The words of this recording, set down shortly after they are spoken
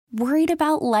Worried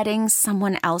about letting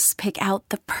someone else pick out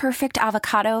the perfect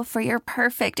avocado for your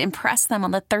perfect impress them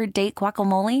on the third date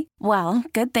guacamole? Well,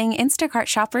 good thing Instacart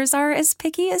shoppers are as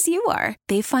picky as you are.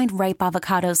 They find ripe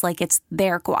avocados like it's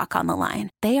their guac on the line.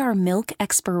 They are milk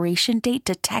expiration date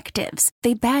detectives.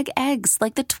 They bag eggs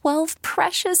like the 12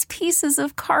 precious pieces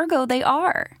of cargo they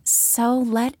are. So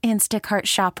let Instacart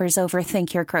shoppers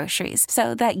overthink your groceries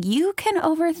so that you can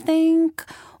overthink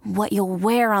what you'll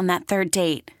wear on that third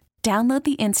date. Download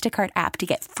the Instacart app to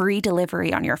get free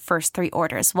delivery on your first 3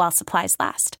 orders while supplies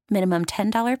last. Minimum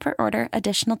 $10 per order.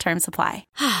 Additional terms apply.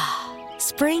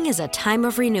 Spring is a time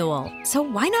of renewal, so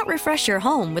why not refresh your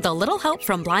home with a little help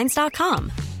from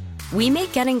Blinds.com? We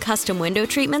make getting custom window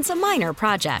treatments a minor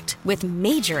project with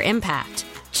major impact.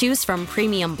 Choose from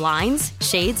premium blinds,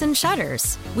 shades, and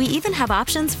shutters. We even have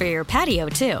options for your patio,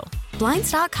 too.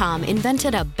 Blinds.com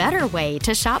invented a better way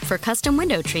to shop for custom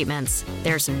window treatments.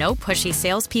 There's no pushy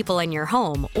salespeople in your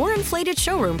home or inflated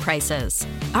showroom prices.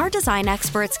 Our design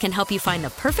experts can help you find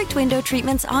the perfect window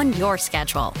treatments on your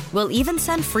schedule. We'll even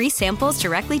send free samples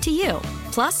directly to you.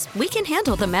 Plus, we can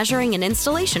handle the measuring and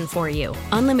installation for you.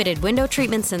 Unlimited window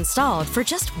treatments installed for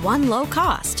just one low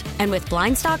cost. And with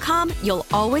Blinds.com, you'll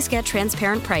always get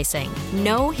transparent pricing.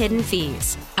 No hidden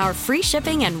fees. Our free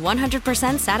shipping and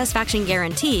 100% satisfaction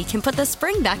guarantee can put the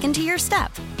spring back into your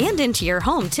step and into your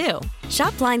home, too.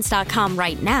 Shop Blinds.com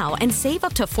right now and save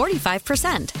up to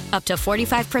 45%. Up to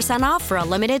 45% off for a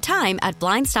limited time at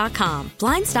Blinds.com.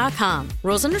 Blinds.com.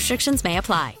 Rules and restrictions may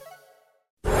apply.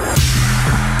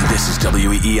 This is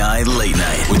WEEI Late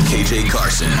Night with KJ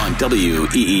Carson on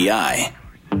WEEI.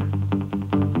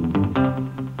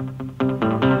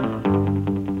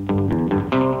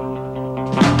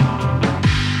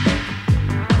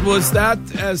 Was that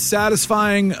as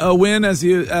satisfying a win as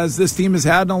this team has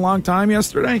had in a long time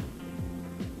yesterday?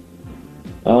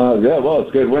 Yeah, well, it's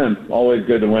a good win. Always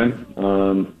good to win.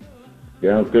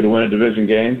 It's good to win a division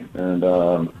game, and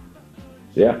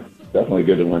definitely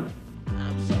good to win.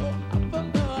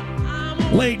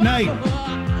 Late night,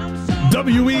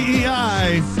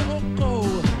 WEEI.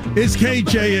 It's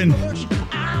KJ, and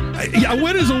a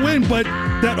win is a win, but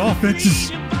that offense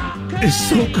is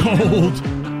so cold.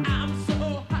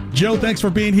 Joe, thanks for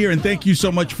being here, and thank you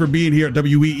so much for being here at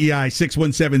WEEI.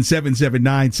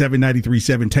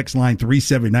 617-779-7937, text line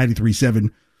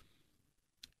 37937.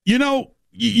 You know,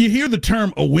 you hear the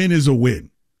term a win is a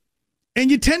win, and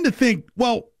you tend to think,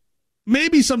 well,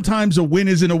 maybe sometimes a win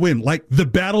isn't a win, like the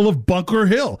Battle of Bunker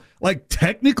Hill. Like,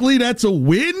 technically that's a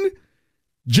win,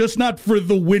 just not for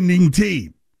the winning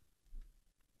team.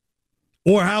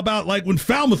 Or how about like when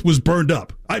Falmouth was burned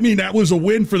up? I mean, that was a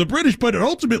win for the British, but it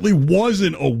ultimately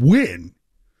wasn't a win.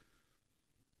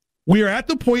 We are at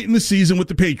the point in the season with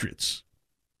the Patriots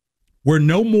where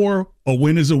no more a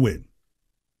win is a win.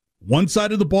 One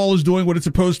side of the ball is doing what it's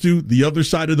supposed to. The other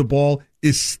side of the ball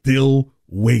is still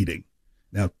waiting.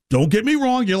 Now, don't get me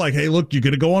wrong. You're like, hey, look, you're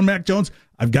going to go on Mac Jones.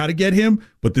 I've got to get him.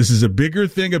 But this is a bigger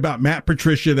thing about Matt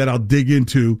Patricia that I'll dig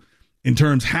into in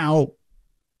terms how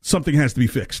something has to be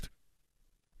fixed.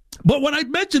 But when I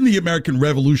mentioned the American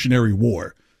Revolutionary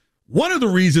War, one of the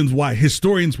reasons why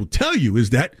historians will tell you is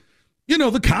that, you know,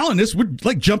 the colonists would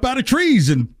like jump out of trees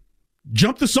and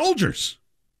jump the soldiers,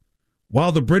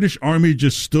 while the British Army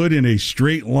just stood in a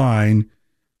straight line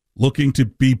looking to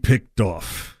be picked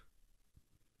off.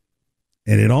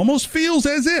 And it almost feels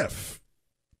as if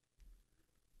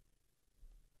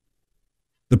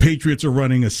the Patriots are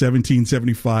running a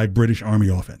 1775 British Army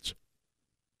offense.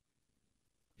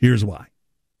 Here's why.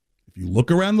 If you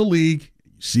look around the league,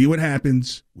 you see what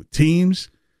happens with teams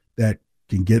that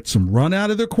can get some run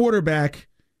out of their quarterback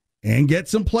and get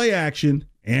some play action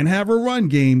and have a run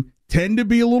game, tend to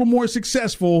be a little more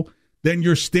successful than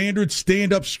your standard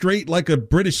stand up straight like a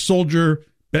British soldier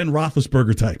Ben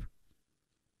Roethlisberger type.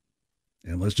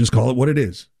 And let's just call it what it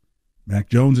is. Mac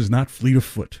Jones is not fleet of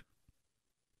foot.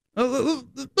 Look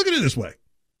at it this way.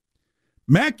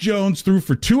 Mac Jones threw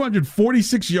for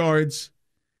 246 yards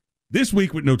this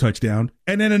week with no touchdown,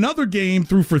 and then another game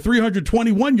threw for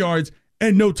 321 yards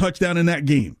and no touchdown in that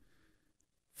game.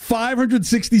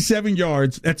 567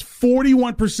 yards, that's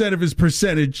 41% of his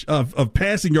percentage of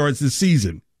passing yards this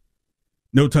season.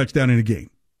 No touchdown in a game.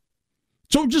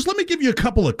 So just let me give you a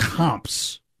couple of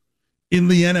comps in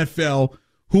the NFL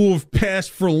who have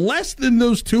passed for less than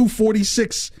those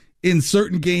 246 in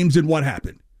certain games and what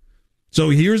happened.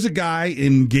 So here's a guy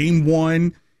in game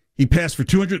one. He passed for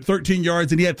 213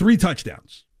 yards and he had 3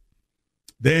 touchdowns.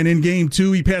 Then in game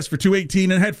 2, he passed for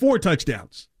 218 and had 4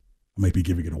 touchdowns. I might be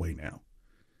giving it away now.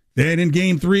 Then in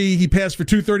game 3, he passed for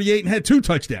 238 and had 2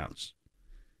 touchdowns.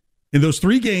 In those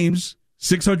 3 games,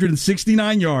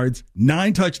 669 yards,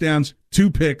 9 touchdowns,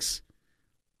 2 picks,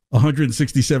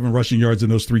 167 rushing yards in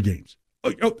those 3 games.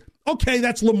 Okay,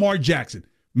 that's Lamar Jackson.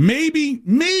 Maybe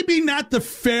not the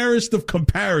fairest of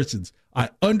comparisons.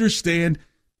 I understand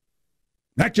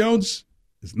Mac Jones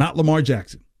is not Lamar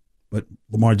Jackson, but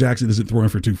Lamar Jackson isn't throwing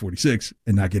for 246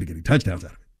 and not getting any touchdowns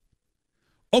out of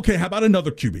it. Okay, how about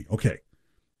another QB? Okay,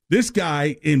 this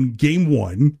guy in game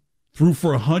 1 threw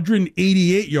for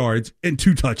 188 yards and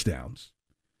 2 touchdowns.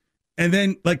 And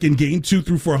then, like in game 2,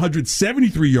 threw for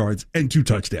 173 yards and 2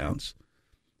 touchdowns.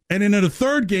 And then in the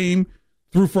third game,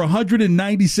 threw for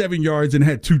 197 yards and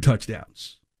had 2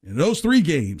 touchdowns. In those 3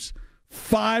 games,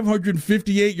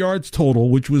 558 yards total,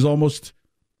 which was almost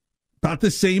about the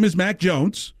same as Mac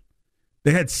Jones.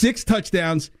 They had 6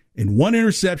 touchdowns and 1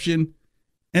 interception,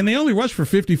 and they only rushed for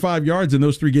 55 yards in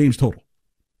those 3 games total.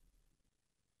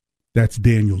 That's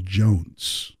Daniel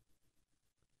Jones.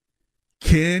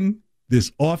 Can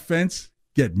this offense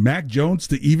get Mac Jones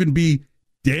to even be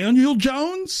Daniel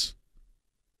Jones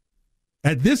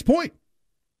at this point?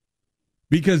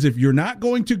 Because if you're not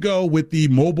going to go with the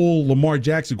mobile Lamar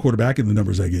Jackson quarterback and the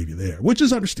numbers I gave you there, which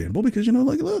is understandable because,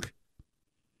 look,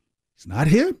 it's not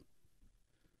him.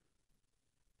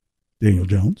 Daniel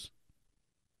Jones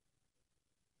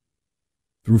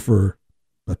threw for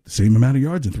about the same amount of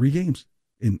yards in 3 games.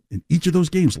 In each of those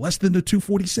games, less than the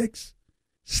 246.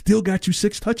 Still got you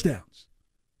 6 touchdowns.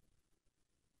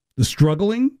 The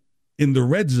struggling in the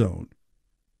red zone,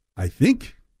 I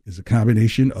think, is a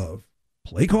combination of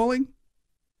play calling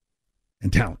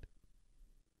and talent.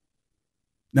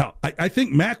 Now, I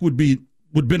think Mac would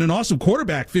have been an awesome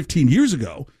quarterback 15 years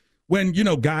ago when,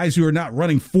 guys who are not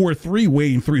running 4.3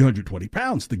 weighing 320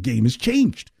 pounds. The game has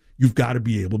changed. You've got to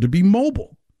be able to be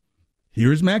mobile.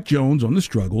 Here's Mac Jones on the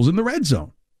struggles in the red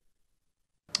zone.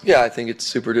 Yeah, I think it's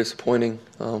super disappointing.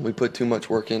 We put too much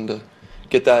work in to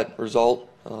get that result.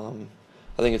 I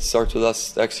think it starts with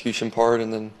us, the execution part,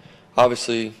 and then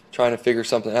obviously trying to figure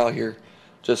something out here.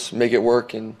 Just make it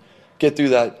work and get through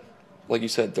that, like you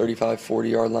said, 35,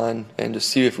 40-yard line, and just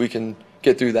see if we can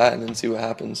get through that and then see what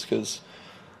happens. Because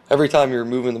every time you're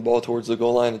moving the ball towards the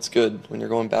goal line, it's good. When you're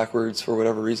going backwards for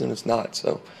whatever reason, it's not.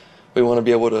 So we want to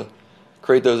be able to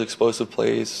create those explosive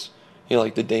plays,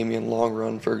 like the Damian long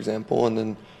run, for example, and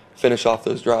then finish off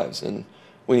those drives. And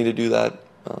we need to do that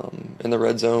in the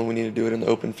red zone. We need to do it in the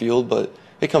open field, but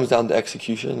it comes down to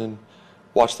execution and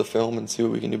watch the film and see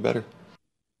what we can do better.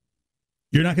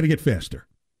 You're not going to get faster.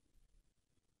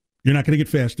 You're not going to get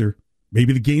faster.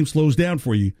 Maybe the game slows down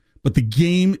for you, but the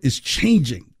game is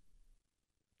changing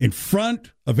in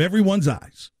front of everyone's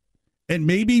eyes. And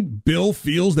maybe Bill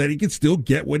feels that he can still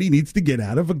get what he needs to get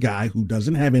out of a guy who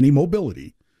doesn't have any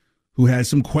mobility, who has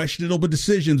some questionable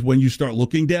decisions when you start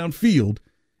looking downfield,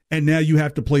 and now you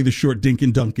have to play the short dink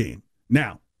and dunk game.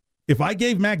 Now, if I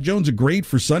gave Mac Jones a grade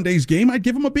for Sunday's game, I'd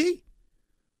give him a B.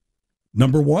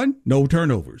 Number 1, no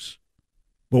turnovers.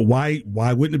 But why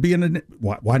wouldn't it be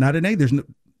why not an A? There's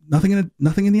nothing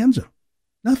in the end zone.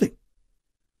 Nothing.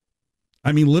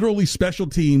 I mean, literally special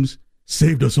teams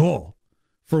saved us all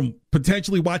from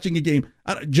potentially watching a game.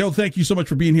 Joe, thank you so much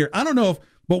for being here. I don't know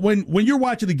but when you're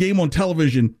watching the game on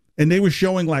television and they were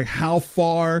showing like how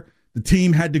far the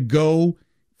team had to go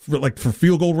for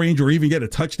field goal range or even get a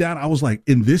touchdown, I was like,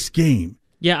 in this game.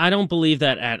 Yeah, I don't believe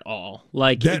that at all.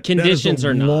 Conditions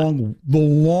are not. The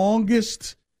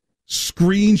longest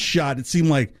screenshot, it seemed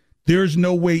like there's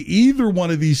no way either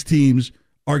one of these teams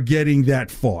are getting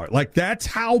that far. Like, that's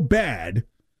how bad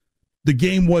the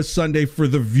game was Sunday for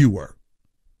the viewer.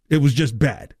 It was just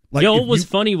bad. Like, what was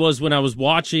funny was when I was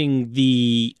watching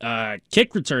the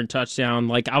kick return touchdown,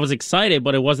 I was excited,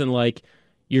 but it wasn't like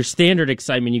your standard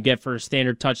excitement you get for a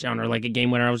standard touchdown or like a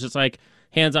game winner. I was just like,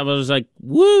 hands up. I was like,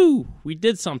 woo, we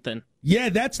did something. Yeah,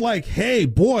 that's like, hey,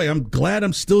 boy, I'm glad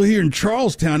I'm still here in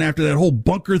Charlestown after that whole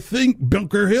Bunker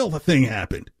Hill thing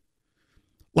happened.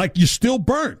 Like, you still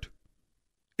burnt.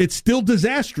 It's still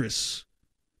disastrous.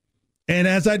 And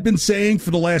as I've been saying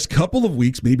for the last couple of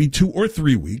weeks, maybe 2 or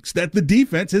 3 weeks, that the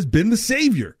defense has been the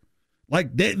savior.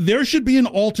 Like, there should be an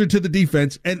alter to the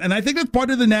defense. And I think that's part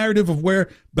of the narrative of where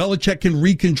Belichick can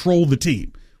recontrol the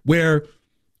team. Where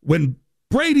when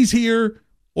Brady's here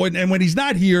and when he's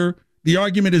not here, the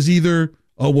argument is either,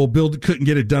 Bill couldn't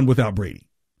get it done without Brady.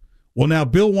 Well, now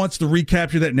Bill wants to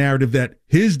recapture that narrative that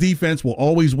his defense will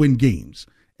always win games.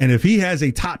 And if he has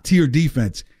a top-tier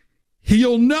defense,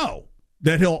 he'll know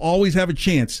that he'll always have a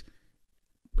chance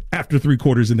after 3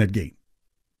 quarters in that game.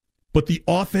 But the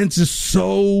offense is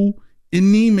so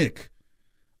anemic.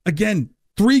 Again,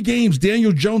 3 games,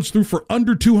 Daniel Jones threw for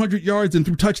under 200 yards and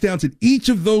threw touchdowns in each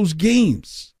of those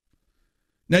games.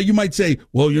 Now, you might say,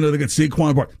 well, they got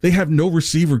Saquon Barkley. They have no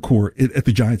receiver core at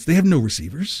the Giants. They have no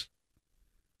receivers.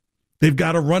 They've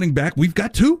got a running back. We've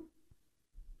got two.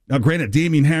 Now, granted,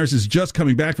 Damian Harris is just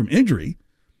coming back from injury,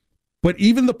 but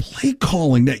even the play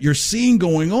calling that you're seeing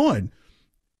going on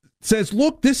says,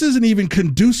 look, this isn't even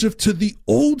conducive to the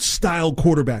old style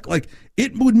quarterback. Like,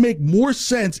 it would make more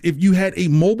sense if you had a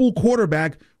mobile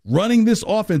quarterback running this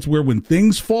offense where when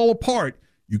things fall apart,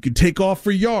 you could take off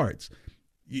for yards.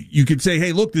 You could say,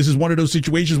 hey, look, this is one of those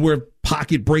situations where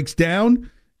pocket breaks down.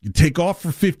 You take off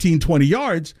for 15, 20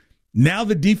 yards. Now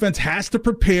the defense has to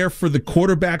prepare for the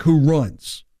quarterback who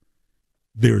runs.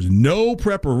 There's no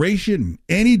preparation,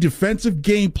 any defensive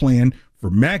game plan for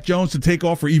Mac Jones to take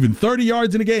off for even 30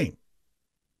 yards in a game.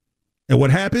 And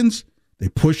what happens? They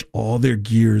push all their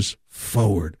gears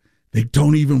forward. They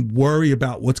don't even worry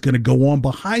about what's going to go on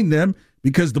behind them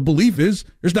because the belief is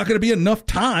there's not going to be enough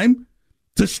time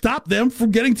to stop them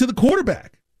from getting to the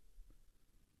quarterback.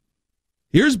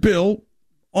 Here's Bill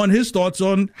on his thoughts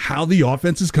on how the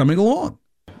offense is coming along.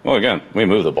 Well, again, we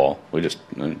moved the ball. We just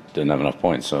didn't have enough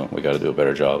points, so we got to do a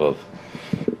better job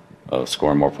of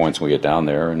scoring more points when we get down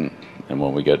there. And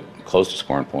when we get close to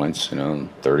scoring points, 30,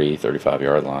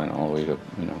 35-yard line, we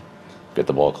get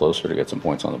the ball closer to get some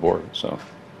points on the board. So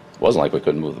it wasn't like we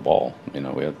couldn't move the ball.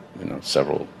 We had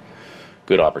several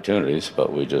good opportunities,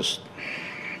 but we just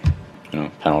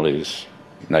penalties,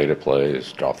 negative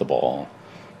plays, dropped the ball,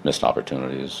 missed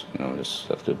opportunities. Just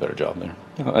have to do a better job there.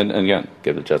 And again,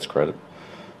 give the Jets credit.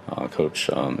 Coach,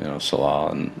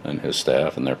 Salah and his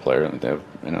staff and their player, they have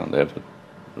a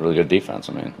really good defense.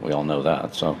 I mean, we all know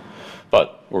that. So,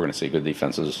 but we're going to see good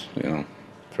defenses,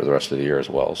 for the rest of the year as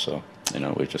well. So,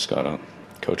 we've just got to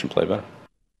coach and play better.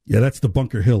 Yeah, that's the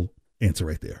Bunker Hill answer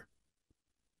right there.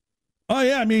 Oh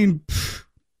yeah, I mean,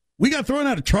 we got thrown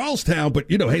out of Charlestown, but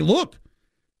hey, look,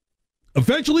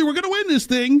 eventually we're going to win this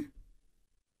thing.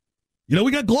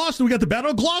 We got Gloucester. We got the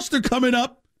Battle of Gloucester coming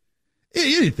up.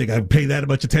 You didn't think I'd pay that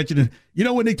much attention. And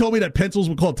when they told me that pencils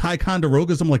were called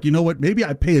Ticonderogas, I'm like, you know what? Maybe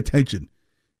I pay attention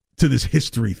to this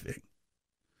history thing.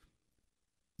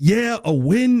 Yeah, a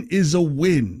win is a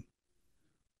win.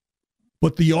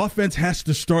 But the offense has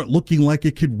to start looking like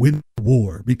it could win the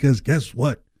war because guess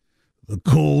what? The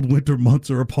cold winter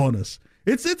months are upon us.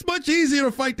 It's much easier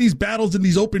to fight these battles in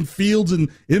these open fields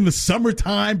and in the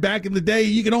summertime back in the day.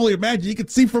 You can only imagine. You could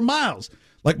see for miles.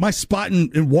 Like my spot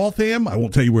in Waltham, I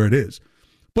won't tell you where it is.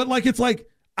 But it's like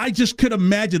I just could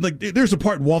imagine, there's a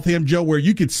part in Waltham, Joe, where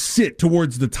you could sit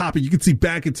towards the top and you could see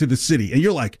back into the city. And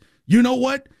you're like, you know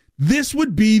what? This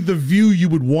would be the view you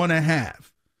would want to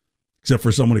have. Except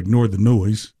for someone ignored the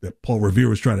noise that Paul Revere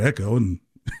was trying to echo. And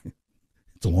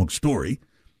it's a long story.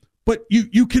 But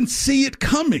you can see it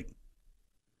coming.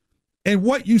 And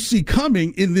what you see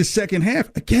coming in this second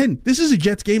half, again, this is a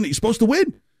Jets game that you're supposed to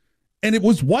win. And it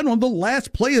was won on the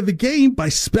last play of the game by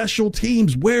special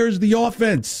teams. Where's the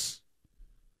offense?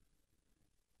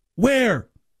 Where?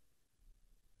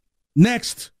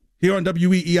 Next, here on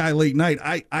WEEI Late Night,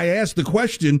 I asked the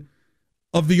question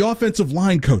of the offensive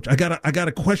line coach. I got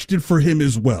a question for him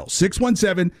as well.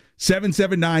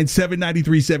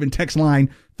 617-779-7937. Text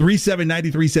line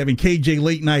 37937. KJ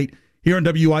Late Night here on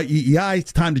WEEI.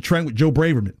 It's time to trend with Joe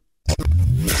Braverman.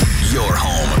 Your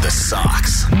home of the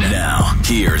Sox. Now,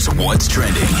 here's what's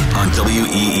trending on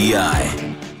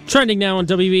WEEI. Trending now on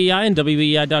WEEI and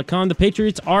WEEI.com. The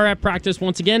Patriots are at practice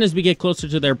once again as we get closer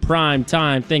to their prime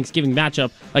time Thanksgiving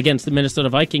matchup against the Minnesota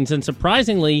Vikings. And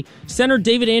surprisingly, center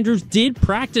David Andrews did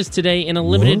practice today in a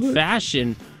limited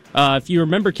fashion. If you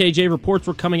remember, KJ, reports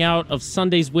were coming out of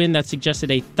Sunday's win that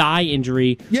suggested a thigh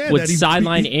injury would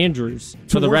sideline Andrews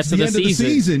for the rest of the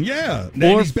season. Yeah.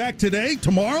 And he's back today,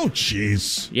 tomorrow?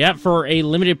 Jeez. Yeah, for a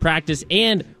limited practice.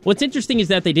 And what's interesting is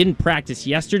that they didn't practice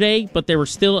yesterday, but there were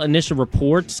still initial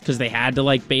reports because they had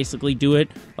to basically do it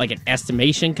like an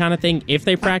estimation kind of thing if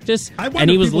they practice. And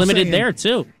he was limited there,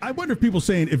 too. I wonder if people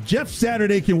saying, if Jeff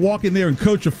Saturday can walk in there and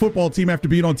coach a football team after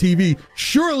being on TV,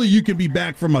 surely you can be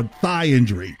back from a thigh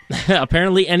injury.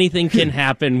 Apparently anything can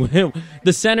happen.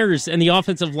 The centers and the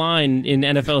offensive line in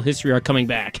NFL history are coming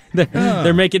back.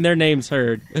 They're making their names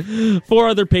heard. 4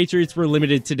 other Patriots were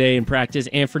limited today in practice.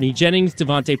 Anthony Jennings,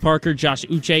 Devontae Parker, Josh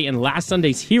Uche, and last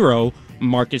Sunday's hero,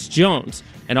 Marcus Jones.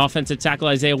 And offensive tackle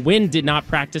Isaiah Wynn did not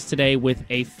practice today with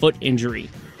a foot injury.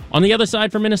 On the other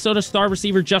side for Minnesota, star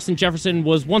receiver Justin Jefferson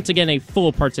was once again a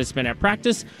full participant at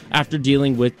practice after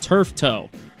dealing with turf toe.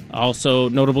 Also,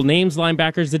 notable names,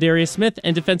 linebackers Zadarius Smith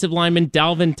and defensive lineman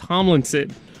Dalvin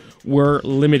Tomlinson were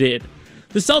limited.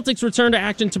 The Celtics return to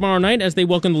action tomorrow night as they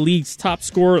welcome the league's top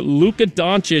scorer, Luka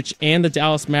Doncic, and the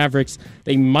Dallas Mavericks.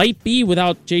 They might be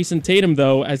without Jason Tatum,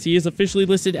 though, as he is officially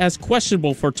listed as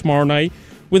questionable for tomorrow night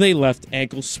with a left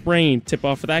ankle sprain.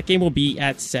 Tip-off for that game will be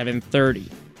at 7:30.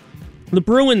 The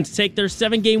Bruins take their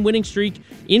 7-game winning streak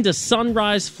into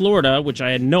Sunrise, Florida, which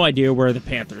I had no idea where the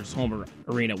Panthers' home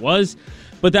arena was.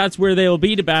 But that's where they will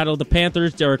be to battle the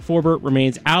Panthers. Derek Forbort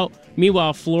remains out.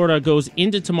 Meanwhile, Florida goes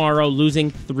into tomorrow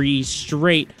losing 3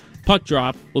 straight. Puck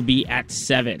drop will be at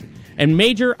 7. And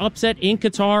major upset in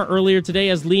Qatar earlier today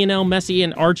as Lionel Messi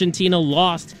and Argentina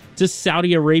lost to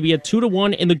Saudi Arabia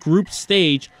 2-1 in the group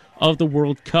stage of the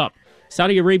World Cup.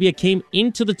 Saudi Arabia came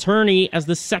into the tourney as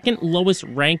the second lowest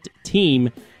ranked team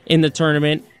in the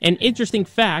tournament. An interesting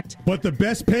fact. But the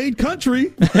best paid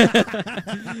country.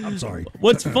 I'm sorry.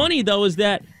 What's funny, though, is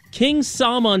that King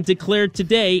Salman declared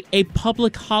today a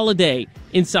public holiday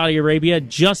in Saudi Arabia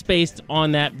just based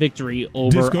on that victory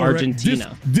over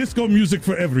Argentina. Disco music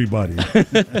for everybody.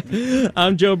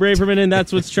 I'm Joe Braverman, and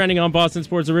that's what's trending on Boston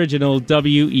Sports Original,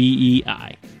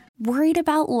 WEEI. Worried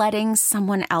about letting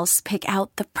someone else pick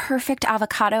out the perfect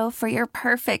avocado for your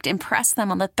perfect impress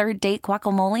them on the third date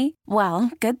guacamole?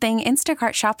 Well, good thing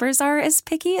Instacart shoppers are as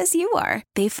picky as you are.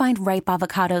 They find ripe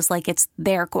avocados like it's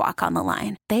their guac on the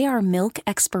line. They are milk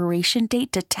expiration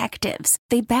date detectives.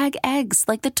 They bag eggs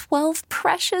like the 12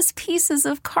 precious pieces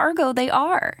of cargo they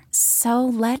are. So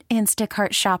let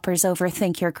Instacart shoppers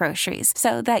overthink your groceries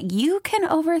so that you can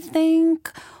overthink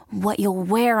what you'll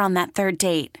wear on that third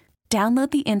date.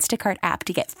 Download the Instacart app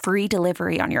to get free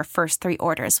delivery on your first 3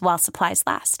 orders while supplies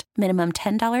last. Minimum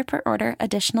 $10 per order.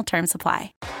 Additional terms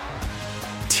apply.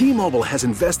 T-Mobile has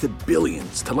invested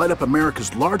billions to light up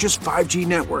America's largest 5G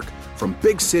network, from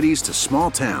big cities to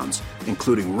small towns,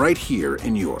 including right here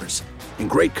in yours. And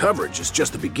great coverage is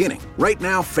just the beginning. Right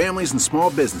now, families and small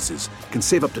businesses can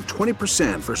save up to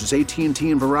 20% versus AT&T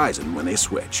and Verizon when they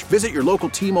switch. Visit your local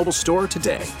T-Mobile store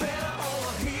today.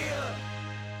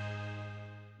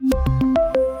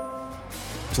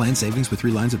 Plan savings with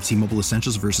 3 lines of T-Mobile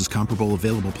Essentials versus comparable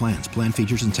available plans. Plan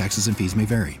features and taxes and fees may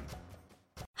vary.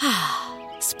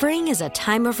 Spring is a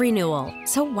time of renewal,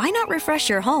 so why not refresh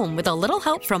your home with a little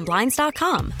help from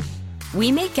Blinds.com?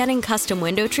 We make getting custom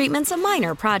window treatments a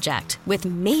minor project with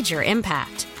major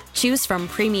impact. Choose from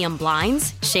premium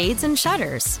blinds, shades, and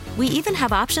shutters. We even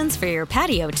have options for your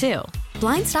patio, too.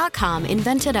 Blinds.com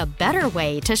invented a better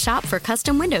way to shop for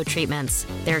custom window treatments.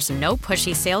 There's no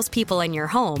pushy salespeople in your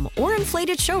home or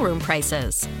inflated showroom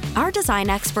prices. Our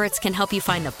design experts can help you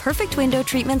find the perfect window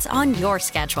treatments on your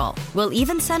schedule. We'll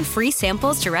even send free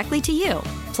samples directly to you.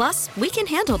 Plus, we can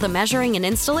handle the measuring and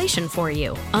installation for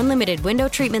you. Unlimited window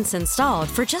treatments installed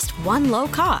for just one low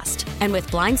cost. And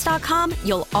with Blinds.com,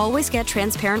 you'll always get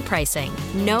transparent pricing.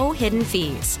 No hidden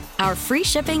fees. Our free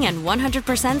shipping and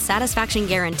 100% satisfaction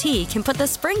guarantee can put the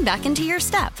spring back into your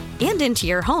step and into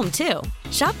your home, too.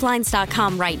 Shop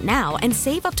Blinds.com right now and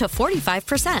save up to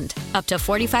 45%. Up to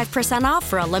 45% off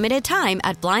for a limited time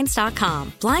at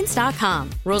Blinds.com. Blinds.com.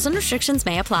 Rules and restrictions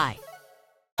may apply.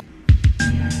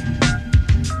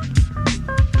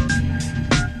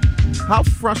 How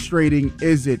frustrating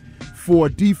is it for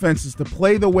defenses to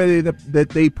play the way that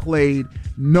they played,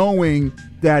 knowing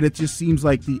that it just seems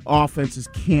like the offenses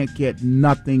can't get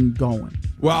nothing going?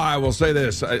 Well, I will say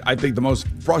this. I think the most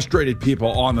frustrated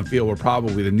people on the field were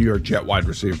probably the New York Jet wide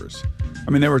receivers.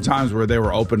 I mean, there were times where they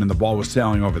were open and the ball was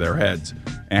sailing over their heads.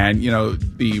 And, you know,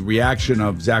 the reaction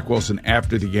of Zach Wilson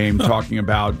after the game talking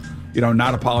about, you know,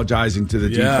 not apologizing to the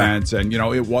defense. And, you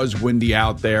know, it was windy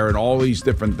out there and all these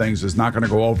different things is not going to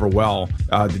go over well.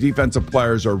 The defensive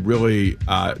players are really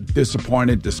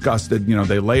disappointed, disgusted. You know,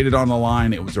 they laid it on the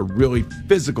line. It was a really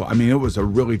physical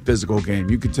game.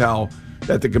 You could tell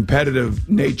that the competitive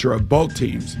nature of both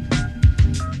teams.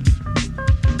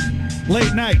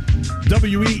 Late night,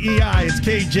 WEEI, it's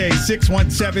KJ,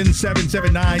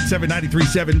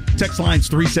 617-779-7937. Text lines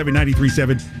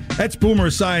 37937. That's Boomer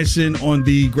Esiason on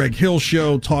the Greg Hill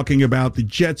Show talking about the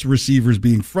Jets receivers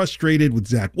being frustrated with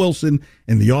Zach Wilson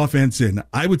and the offense. And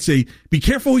I would say be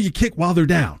careful who you kick while they're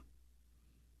down,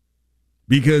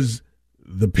 because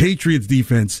the Patriots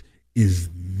defense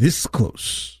is this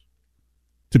close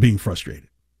to being frustrated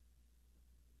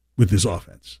with this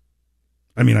offense.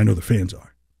 I mean, I know the fans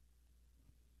are.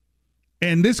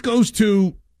 And this goes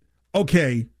to,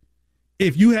 okay,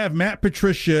 if you have Matt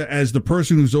Patricia as the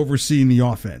person who's overseeing the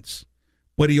offense,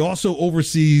 but he also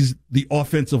oversees the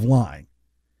offensive line,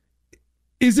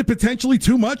 is it potentially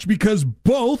too much? Because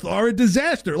both are a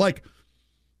disaster. Like,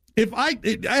 if I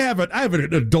have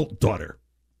an adult daughter,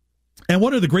 and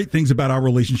one of the great things about our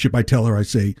relationship, I tell her, I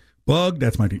say, Bug,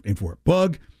 that's my name for it,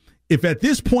 Bug, if at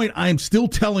this point I'm still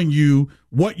telling you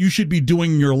what you should be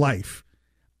doing in your life,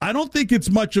 I don't think it's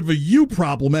much of a you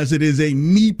problem as it is a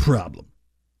me problem.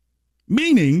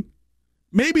 Meaning,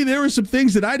 maybe there are some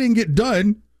things that I didn't get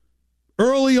done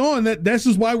early on that this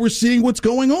is why we're seeing what's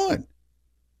going on.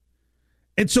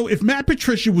 And so if Matt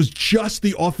Patricia was just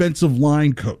the offensive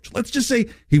line coach, let's just say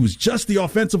he was just the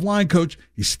offensive line coach,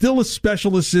 he's still a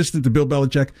special assistant to Bill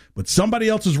Belichick, but somebody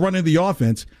else is running the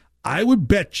offense, I would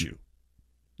bet you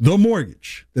the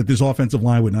mortgage that this offensive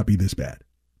line would not be this bad.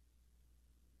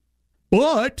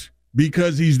 But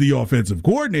because he's the offensive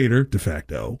coordinator de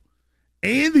facto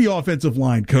and the offensive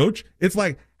line coach, it's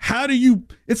like,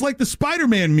 it's like the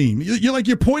Spider-Man meme.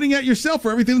 You're pointing at yourself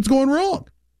for everything that's going wrong.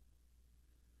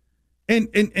 And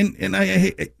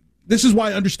this is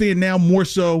why I understand now more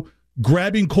so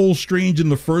grabbing Cole Strange in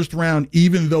the first round,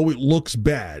 even though it looks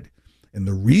bad. And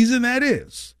the reason that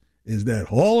is that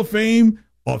Hall of Fame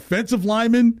offensive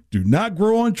linemen do not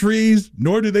grow on trees,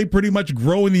 nor do they pretty much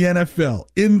grow in the NFL.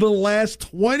 In the last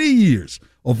 20 years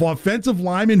of offensive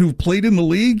linemen who've played in the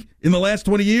league in the last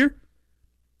 20 years,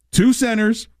 2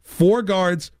 centers, 4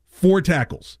 guards, 4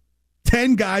 tackles.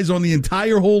 10 guys on the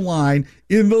entire whole line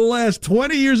in the last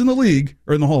 20 years in the league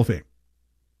or in the Hall of Fame.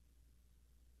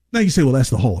 Now you say, well, that's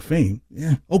the Hall of Fame.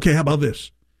 Yeah. Okay, how about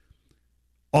this?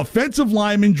 Offensive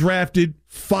linemen drafted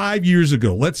 5 years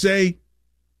ago. Let's say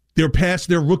they're past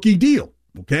their rookie deal.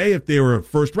 Okay, if they were a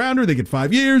first rounder, they get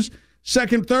 5 years.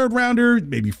 Second, third rounder,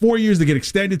 maybe 4 years, they get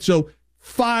extended. So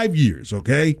 5 years,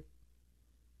 okay?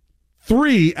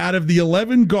 3 out of the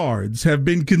 11 guards have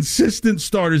been consistent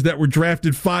starters that were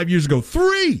drafted 5 years ago.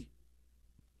 3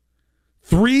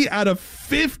 out of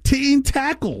 15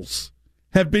 tackles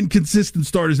have been consistent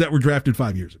starters that were drafted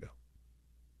 5 years ago.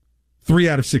 3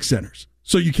 out of 6 centers.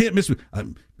 So you can't miss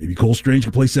maybe Cole Strange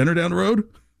can play center down the road.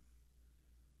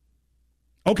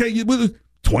 Okay,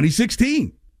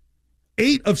 2016.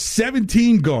 8 of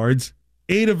 17 guards,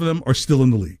 8 of them are still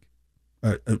in the league.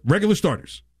 Regular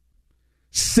starters.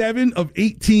 7 of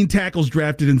 18 tackles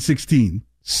drafted in 16,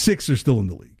 6 are still in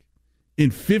the league. In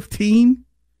 15,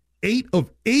 8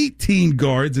 of 18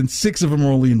 guards, and 6 of them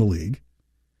are only in the league.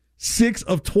 6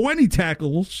 of 20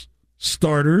 tackles,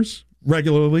 starters,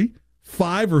 regularly,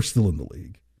 5 are still in the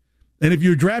league. And if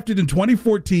you're drafted in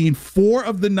 2014, 4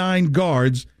 of the 9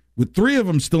 guards, with 3 of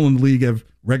them still in the league, have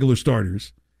regular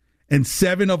starters. And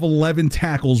 7 of 11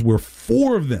 tackles, where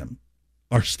 4 of them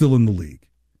are still in the league.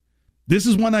 This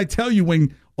is when I tell you,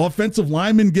 when offensive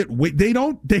linemen get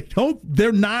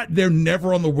they're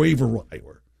never on the waiver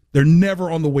wire. They're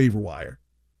never on the waiver wire.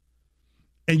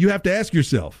 And you have to ask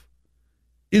yourself,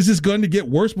 is this going to get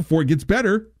worse before it gets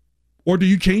better? Or do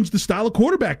you change the style of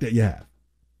quarterback that you have?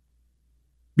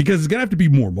 Because it's going to have to be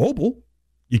more mobile.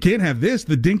 You can't have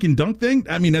the dink and dunk thing.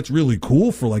 I mean, that's really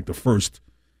cool for like the first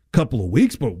couple of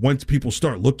weeks. But once people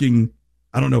start looking,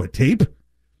 at tape,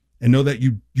 and know that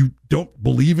you don't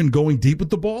believe in going deep with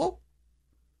the ball?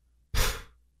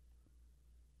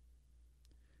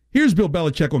 Here's Bill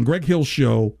Belichick on Greg Hill's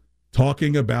show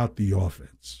talking about the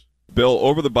offense. Bill,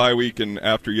 over the bye week and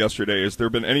after yesterday, has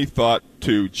there been any thought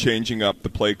to changing up the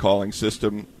play calling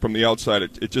system? From the outside,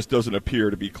 it just doesn't appear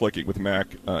to be clicking with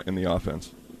Mac in the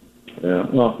offense. Yeah,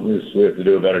 well, we have to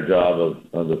do a better job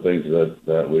of the things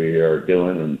that we are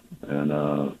doing,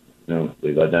 and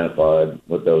we've identified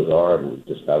what those are. We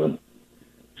just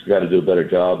got to do a better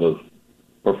job of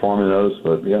performing those.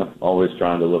 But yeah, always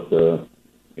trying to look to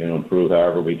improve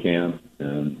however we can,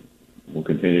 and we'll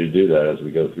continue to do that as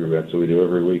we go through. That's what we do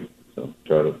every week. So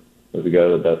try to put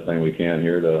together the best thing we can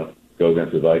here to go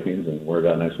against the Vikings, and worry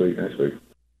about next week.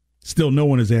 Still, no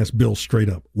one has asked Bill straight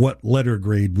up, what letter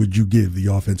grade would you give the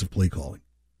offensive play calling?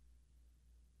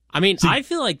 I mean, I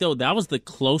feel like, though, that was the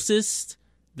closest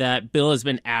that Bill has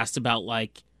been asked about,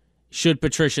 like, should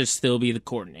Patricia still be the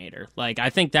coordinator? Like,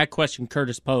 I think that question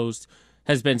Curtis posed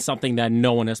has been something that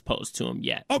no one has posed to him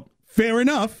yet. Oh, fair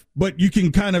enough, but you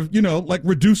can kind of,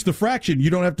 reduce the fraction.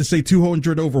 You don't have to say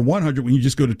 200 over 100 when you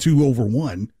just go to 2 over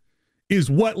 1.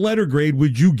 Is what letter grade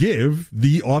would you give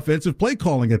the offensive play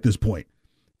calling at this point?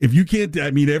 If you can't,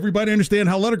 everybody understand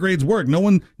how letter grades work. No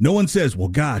one says, well,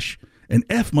 gosh, an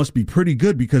F must be pretty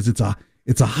good because it's a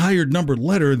higher numbered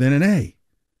letter than an A.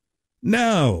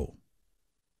 No.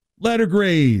 Letter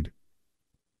grade.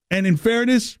 And in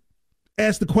fairness,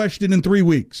 ask the question in 3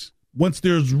 weeks. Once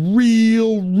there's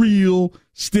real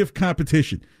stiff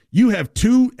competition. You have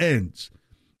 2 ends.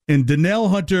 And Donnell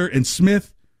Hunter and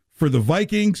Smith for the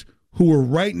Vikings, who are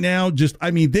right now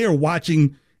they are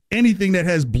watching anything that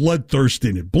has bloodthirst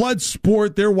in it. Blood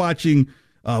sport, they're watching,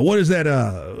 what is that,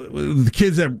 the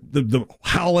kids that, the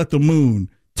Howl at the Moon,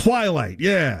 Twilight,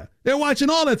 yeah. They're watching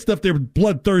all that stuff. They're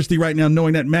bloodthirsty right now,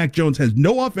 knowing that Mac Jones has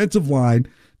no offensive line,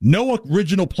 no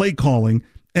original play calling,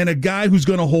 and a guy who's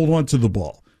going to hold on to the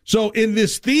ball. So in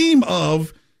this theme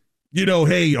of,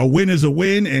 hey, a win is a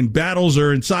win and battles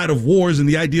are inside of wars and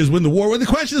the idea is win the war, well, the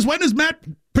question is, when does Matt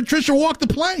Patricia walk the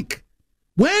plank?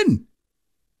 When?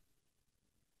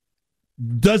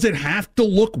 Does it have to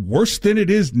look worse than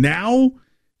it is now?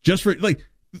 Just for,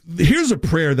 here's a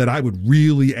prayer that I would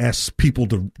really ask people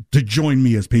to join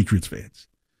me as Patriots fans.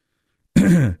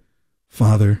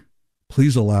 Father,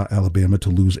 please allow Alabama to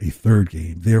lose a third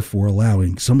game, therefore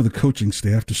allowing some of the coaching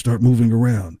staff to start moving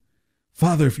around.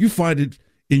 Father, if you find it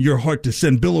in your heart to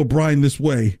send Bill O'Brien this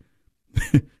way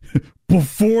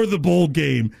before the bowl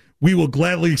game, we will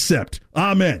gladly accept.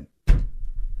 Amen.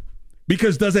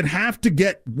 Because does it have to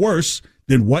get worse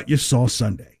than what you saw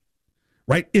Sunday?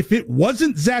 Right? If it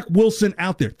wasn't Zach Wilson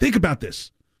out there, think about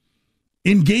this.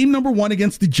 In game number 1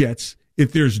 against the Jets,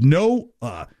 if there's no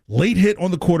late hit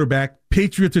on the quarterback,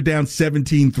 Patriots are down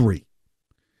 17-3.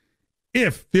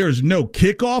 If there's no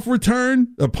kickoff return,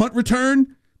 a punt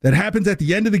return that happens at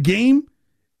the end of the game,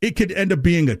 it could end up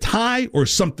being a tie or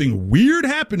something weird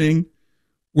happening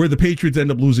where the Patriots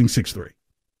end up losing 6-3.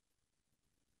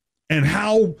 And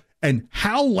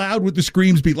how loud would the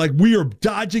screams be? Like, we are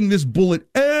dodging this bullet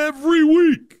every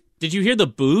week. Did you hear the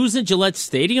boos at Gillette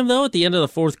Stadium, though, at the end of the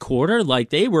fourth quarter?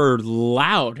 Like, they were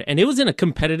loud, and it was in a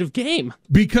competitive game.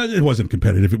 Because it wasn't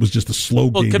competitive. It was just a slow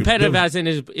game. Well, competitive as in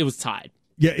it was tied.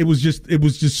 Yeah, it was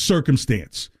just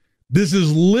circumstance. This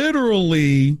is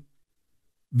literally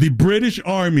the British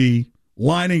Army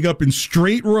lining up in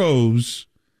straight rows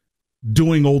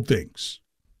doing old things.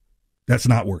 That's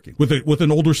not working with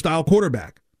an older style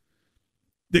quarterback.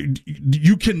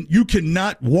 You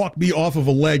cannot walk me off of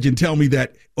a ledge and tell me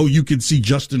that, you can see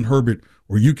Justin Herbert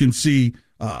or you can see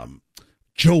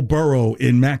Joe Burrow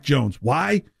in Mac Jones.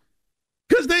 Why?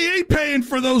 Because they ain't paying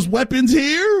for those weapons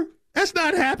here. That's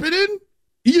not happening.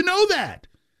 You know that.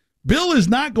 Bill is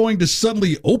not going to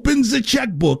suddenly open the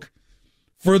checkbook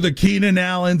for the Keenan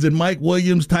Allens and Mike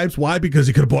Williams types. Why? Because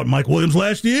he could have bought Mike Williams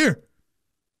last year.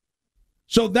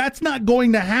 So that's not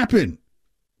going to happen.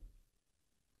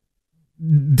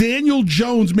 Daniel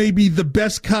Jones may be the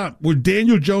best comp, where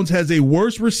Daniel Jones has a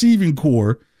worse receiving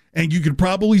core, and you could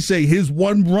probably say his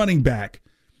one running back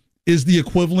is the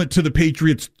equivalent to the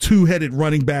Patriots' two-headed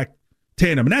running back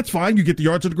tandem. And that's fine. You get the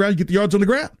yards on the ground, you get the yards on the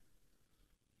ground.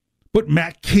 But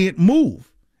Mac can't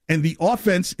move. And the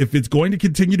offense, if it's going to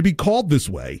continue to be called this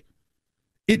way,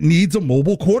 it needs a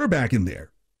mobile quarterback in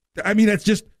there. I mean, that's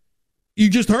just, you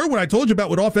just heard what I told you about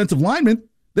with offensive linemen.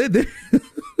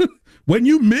 When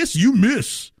you miss, you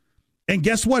miss. And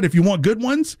guess what? If you want good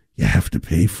ones, you have to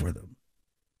pay for them.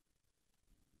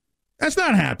 That's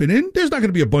not happening. There's not going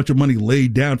to be a bunch of money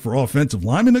laid down for offensive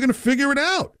linemen. They're going to figure it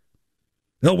out.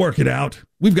 They'll work it out.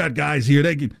 We've got guys here.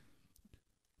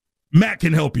 Matt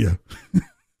can help you.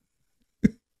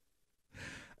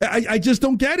 I just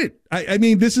don't get it. I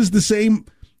mean, this is the same,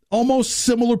 almost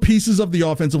similar pieces of the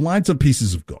offensive line. Some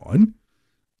pieces have gone.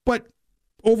 But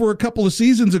over a couple of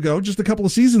seasons ago,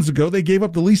 they gave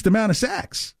up the least amount of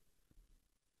sacks.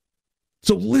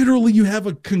 So literally you have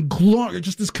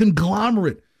this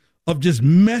conglomerate of just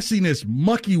messiness,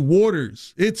 mucky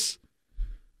waters. It's,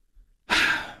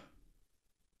 I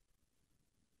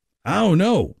don't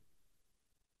know.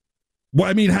 Well,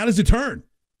 I mean, how does it turn?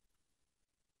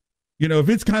 If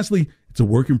it's constantly, it's a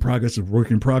work in progress,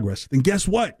 then guess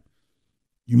what?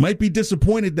 You might be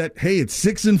disappointed that, hey, it's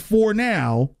 6-4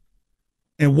 now,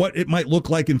 and what it might look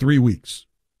like in 3 weeks.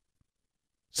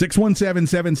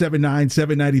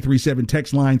 617-779-7937,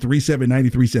 text line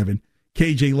 37937.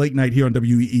 KJ Late Night here on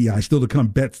WEEI. Still to come,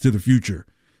 bets to the future,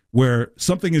 where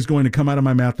something is going to come out of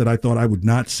my mouth that I thought I would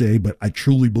not say, but I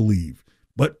truly believe.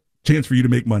 But chance for you to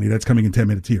make money. That's coming in 10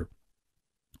 minutes here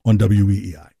on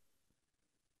WEEI.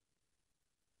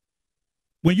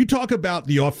 When you talk about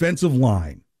the offensive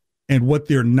line and what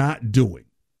they're not doing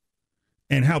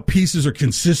and how pieces are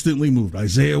consistently moved,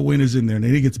 Isaiah Wynn is in there and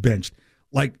then he gets benched.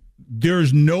 Like,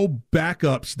 there's no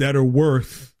backups that are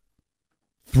worth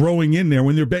throwing in there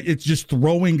when it's just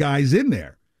throwing guys in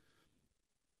there.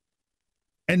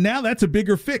 And now that's a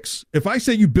bigger fix. If I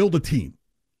say you build a team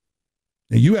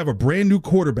and you have a brand new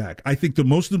quarterback, I think the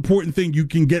most important thing you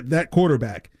can get that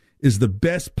quarterback is the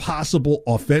best possible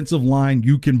offensive line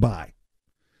you can buy.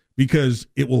 Because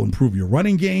it will improve your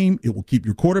running game. It will keep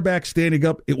your quarterback standing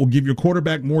up. It will give your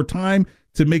quarterback more time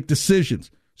to make decisions.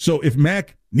 So if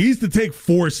Mac needs to take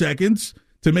 4 seconds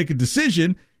to make a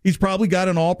decision, he's probably got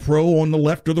an all-pro on the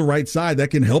left or the right side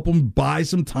that can help him buy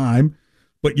some time.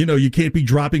 But, you can't be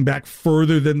dropping back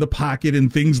further than the pocket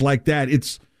and things like that.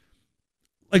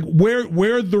 Like,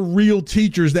 where are the real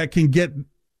teachers that can get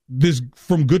this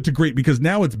from good to great? Because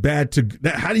now it's bad to.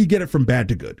 How do you get it from bad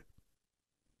to good?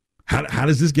 How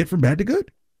does this get from bad to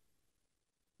good?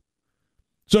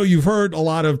 So you've heard a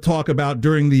lot of talk about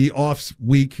during the off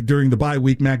week, during the bye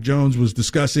week, Mac Jones was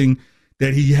discussing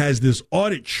that he has this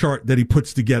audit chart that he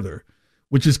puts together,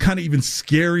 which is kind of even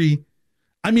scary.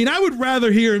 I mean, I would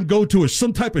rather hear him go to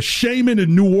some type of shaman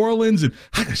in New Orleans and,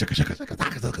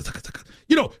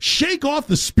 shake off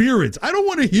the spirits. I don't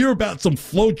want to hear about some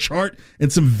flow chart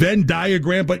and some Venn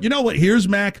diagram. But you know what? Here's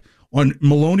Mac on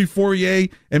Maloney Fourier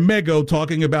and Mego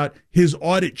talking about his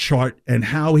audit chart and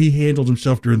how he handled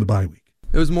himself during the bye week.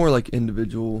 It was more like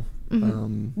individual.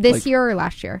 This year or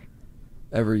last year?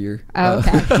 Every year. Oh,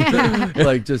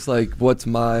 okay. What's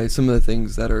some of the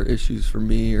things that are issues for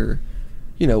me, or,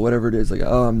 whatever it is,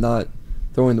 I'm not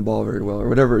throwing the ball very well, or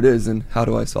whatever it is, and how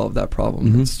do I solve that problem?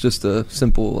 Mm-hmm. It's just a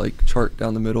simple, chart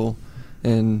down the middle,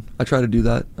 and I try to do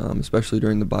that, especially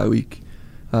during the bye week.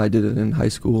 I did it in high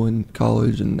school and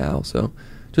college and now, so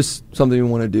just something we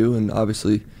want to do, and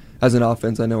obviously, as an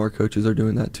offense, I know our coaches are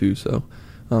doing that too, so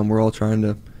we're all trying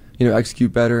to,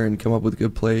 execute better and come up with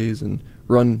good plays and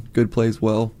run good plays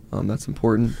well. That's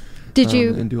important.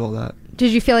 And do all that.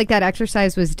 Did you feel like that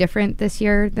exercise was different this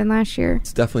year than last year?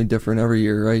 It's definitely different every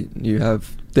year, right? You have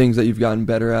things that you've gotten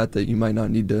better at that you might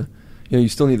not need to, you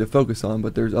still need to focus on,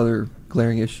 but there's other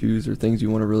glaring issues or things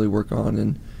you want to really work on,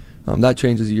 and that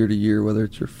changes year to year, whether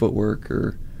it's your footwork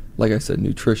or, like I said,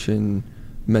 nutrition,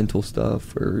 mental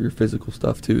stuff, or your physical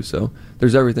stuff too. So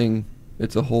there's everything.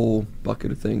 It's a whole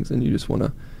bucket of things, and you just want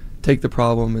to take the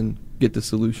problem and get the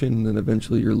solution, and then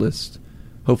eventually your list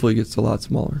hopefully gets a lot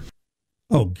smaller.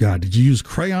 Oh, God, did you use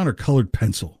crayon or colored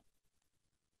pencil?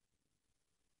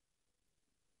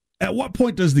 At what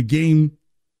point does the game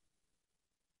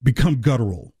become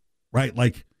guttural, right?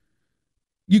 Like,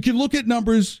 you can look at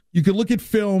numbers, you can look at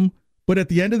film, but at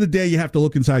the end of the day, you have to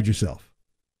look inside yourself.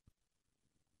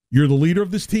 You're the leader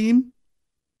of this team.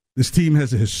 This team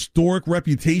has a historic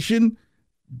reputation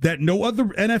that no other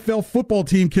NFL football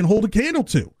team can hold a candle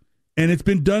to. And it's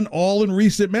been done all in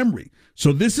recent memory.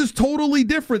 So this is totally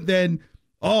different than,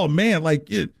 oh, man, like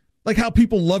how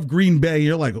people love Green Bay.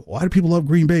 You're like, why do people love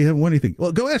Green Bay? They haven't won anything.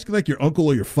 Well, go ask your uncle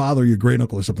or your father or your great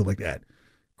uncle or something like that.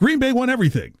 Green Bay won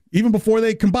everything, even before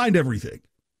they combined everything.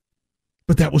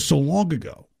 But that was so long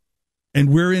ago. And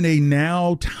we're in a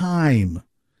now time.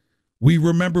 We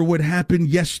remember what happened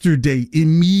yesterday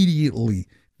immediately.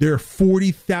 There are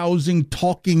 40,000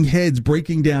 talking heads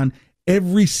breaking down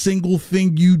every single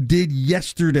thing you did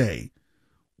yesterday.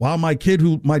 While my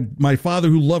father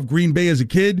who loved Green Bay as a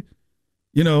kid,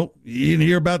 he didn't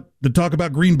hear the talk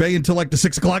about Green Bay until the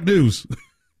 6 o'clock news.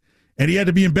 And he had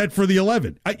to be in bed for the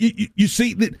 11. You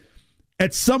see that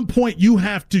at some point you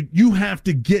have to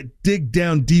dig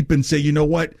down deep and say, you know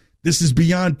what? This is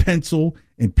beyond pencil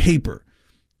and paper.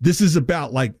 This is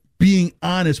about being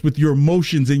honest with your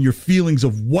emotions and your feelings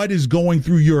of what is going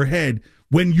through your head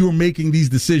when you're making these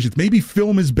decisions. Maybe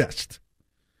film is best.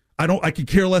 I could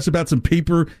care less about some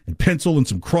paper and pencil and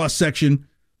some cross section,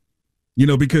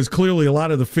 because clearly a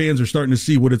lot of the fans are starting to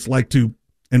see what it's like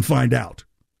and find out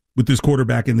with this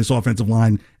quarterback and this offensive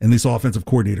line and this offensive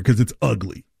coordinator, because it's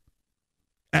ugly.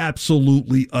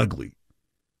 Absolutely ugly.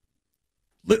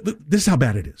 This is how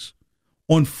bad it is.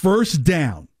 On first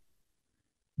down,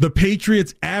 the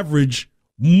Patriots average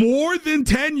more than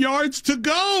 10 yards to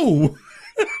go.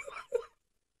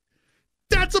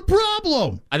 That's a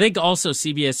problem. I think also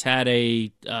CBS had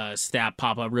a stat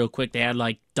pop up real quick. They had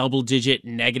double-digit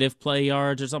negative play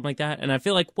yards or something like that. And I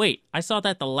feel wait, I saw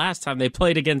that the last time they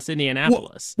played against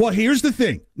Indianapolis. Well, here's the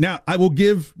thing. Now, I will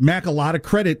give Mac a lot of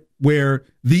credit where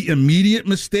the immediate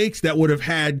mistakes that would have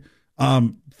had I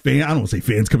don't want to say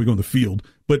fans coming on the field,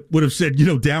 but would have said,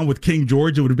 down with King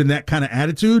George, it would have been that kind of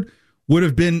attitude, would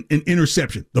have been an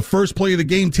interception. The first play of the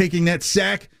game, taking that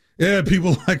sack,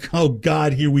 people oh,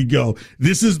 God, here we go.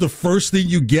 This is the first thing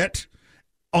you get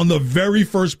on the very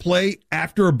first play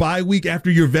after a bye week,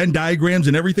 after your Venn diagrams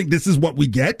and everything. This is what we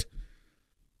get.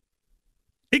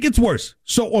 It gets worse.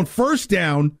 So on first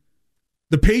down,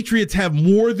 the Patriots have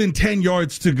more than 10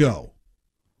 yards to go.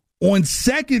 On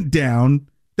second down,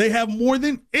 they have more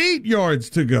than 8 yards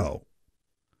to go.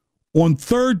 On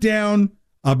third down,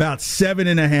 about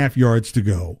 7.5 yards to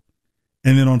go.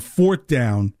 And then on fourth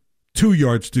down, 2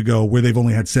 yards to go, where they've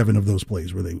only had 7 of those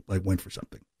plays where they went for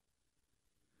something.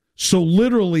 So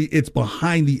literally it's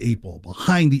behind the 8 ball,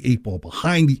 behind the 8 ball,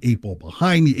 behind the 8 ball,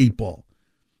 behind the 8 ball.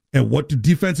 And what do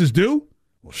defenses do?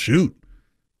 Well, shoot.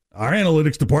 Our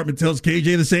analytics department tells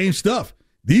KJ the same stuff.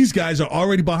 These guys are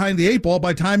already behind the 8 ball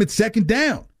by the time it's second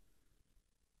down.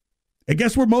 And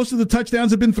guess where most of the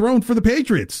touchdowns have been thrown for the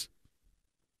Patriots?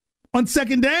 On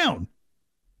second down.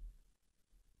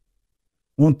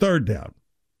 On third down.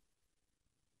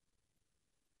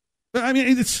 I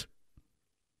mean,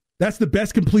 that's the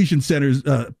best completion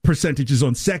percentages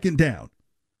on second down.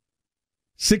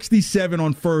 67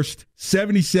 on first,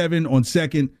 77 on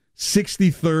second,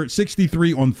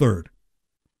 63 on third.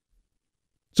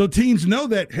 So teams know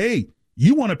that, hey,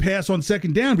 you want to pass on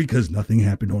second down because nothing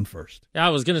happened on first. I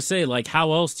was going to say, like,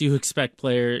 how else do you expect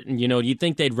do you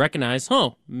think they'd recognize,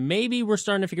 maybe we're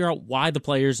starting to figure out why the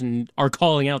players are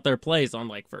calling out their plays on,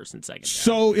 like, first and second down.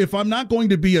 So if I'm not going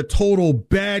to be a total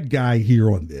bad guy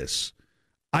here on this,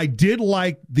 I did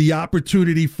like the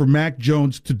opportunity for Mac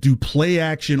Jones to do play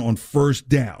action on first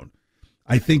down.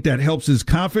 I think that helps his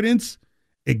confidence.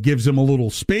 It gives him a little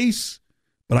space.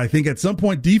 But I think at some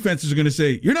point defenses are going to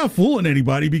say, you're not fooling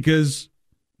anybody because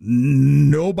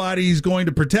nobody's going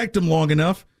to protect him long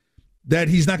enough that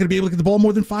he's not going to be able to get the ball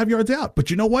more than 5 yards out. But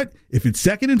you know what? If it's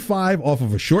 2nd and 5 off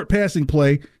of a short passing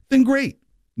play, then great.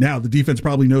 Now, the defense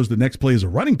probably knows the next play is a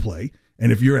running play.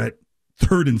 And if you're at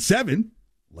 3rd and 7,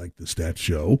 like the stats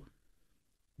show,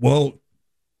 well,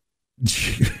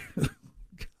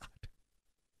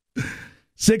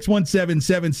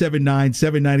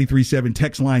 617-779-7937,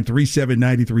 text line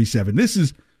 37937. This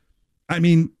is, I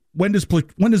mean, when does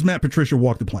Matt Patricia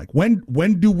walk the plank? When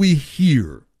do we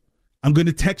hear? I'm going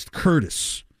to text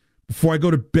Curtis before I go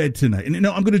to bed tonight. And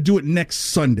I'm going to do it next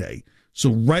Sunday.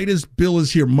 So right as Bill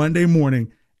is here Monday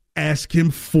morning, ask him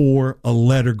for a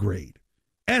letter grade.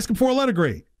 Ask him for a letter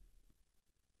grade.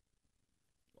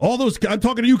 I'm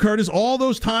talking to you, Curtis, all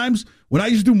those times when I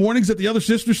used to do mornings at the other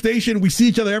sister station, we see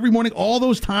each other every morning, all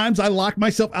those times I locked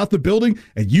myself out the building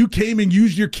and you came and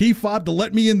used your key fob to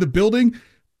let me in the building,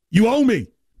 you owe me.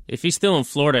 If he's still in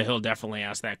Florida, he'll definitely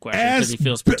ask that question because he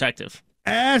feels protective.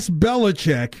 Ask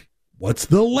Belichick, what's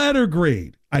the letter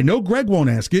grade? I know Greg won't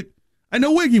ask it. I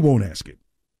know Wiggy won't ask it.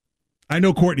 I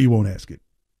know Courtney won't ask it.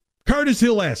 Curtis,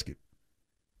 he'll ask it.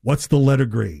 What's the letter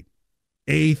grade?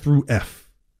 A through F.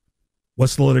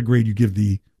 What's the letter grade you give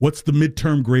what's the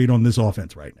midterm grade on this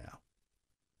offense right now?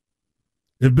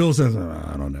 If Bill says,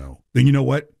 I don't know, then you know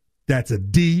what? That's a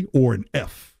D or an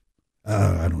F.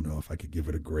 I don't know if I could give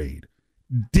it a grade.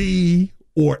 D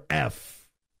or F.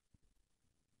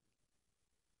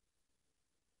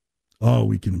 Oh,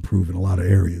 we can improve in a lot of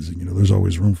areas, and there's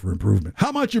always room for improvement.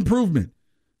 How much improvement?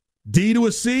 D to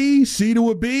a C, C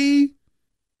to a B,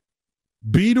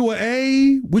 B to a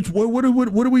A. What's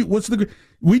the?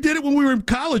 We did it when we were in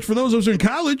college. For those of us who are in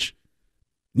college,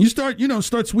 you start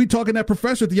sweet talking that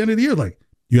professor at the end of the year, like,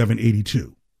 you have an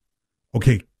 82.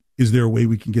 Okay, is there a way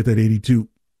we can get that 82?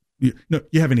 No,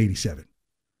 you have an 87.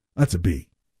 That's a B.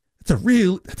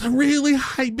 That's a really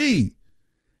high B.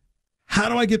 How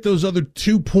do I get those other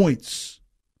 2 points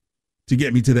to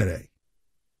get me to that A?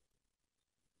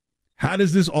 How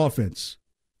does this offense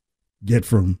get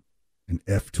from an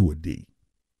F to a D?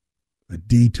 A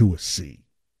D to a C?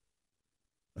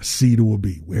 A C to a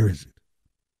B? Where is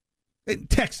it?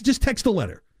 Just text a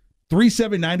letter.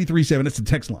 37937, that's the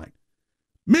text line.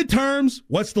 Midterms,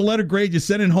 what's the letter grade you're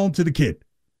sending home to the kid?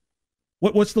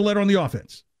 What's the letter on the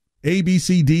offense? A, B,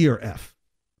 C, D, or F?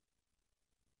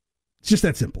 It's just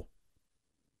that simple.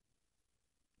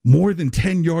 More than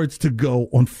 10 yards to go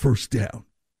on first down.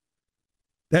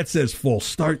 That says false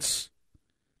starts.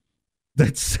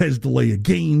 That says delay of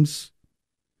games.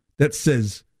 That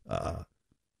says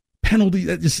penalty.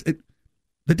 That just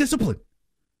the discipline.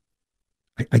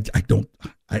 I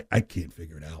can't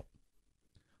figure it out.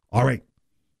 All right,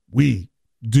 we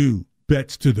do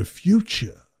bets to the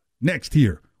future next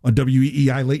here on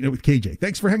WEEI Late Night with KJ.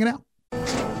 Thanks for hanging out.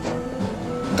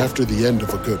 After the end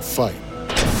of a good fight,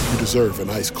 you deserve an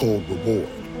ice-cold reward.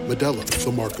 Modelo is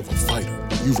the mark of a fighter.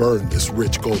 You've earned this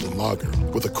rich golden lager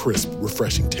with a crisp,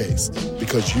 refreshing taste.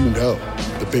 Because you know,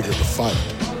 the bigger the fight,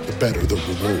 the better the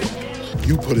reward.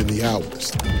 You put in the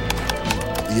hours,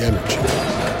 the energy,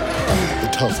 the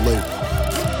tough labor.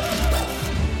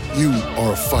 You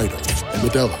are a fighter, and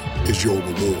Modelo is your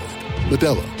reward.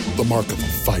 Modelo, the mark of a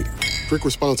fighter. Drink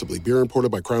responsibly. Beer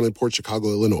imported by Crown Imports, Chicago,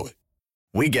 Illinois.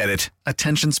 We get it.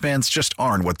 Attention spans just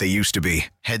aren't what they used to be.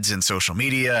 Heads in social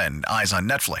media and eyes on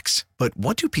Netflix. But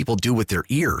what do people do with their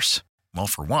ears? Well,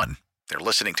 for one, they're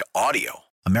listening to audio.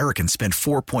 Americans spend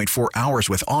 4.4 hours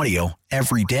with audio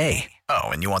every day. Oh,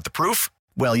 and you want the proof?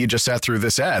 Well, you just sat through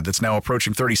this ad that's now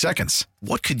approaching 30 seconds.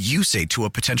 What could you say to a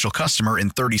potential customer in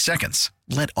 30 seconds?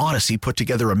 Let Odyssey put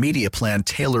together a media plan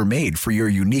tailor-made for your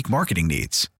unique marketing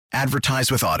needs.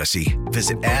 Advertise with Odyssey.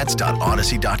 Visit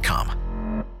ads.odyssey.com.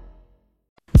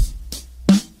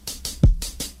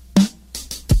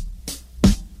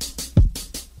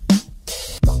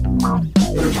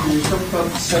 about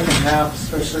the second half,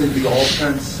 especially the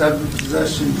offense? 7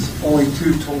 possessions, only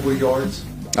 2 total yards.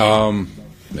 Yeah,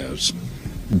 it was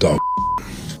dog.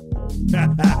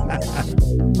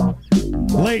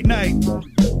 Late night,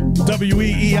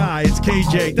 WEEI, it's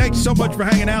KJ. Thanks so much for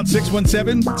hanging out.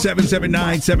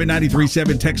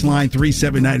 617-779-7937. Text line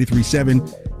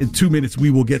 37937. In 2 minutes,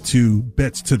 we will get to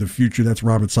bets to the future. That's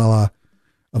Robert Saleh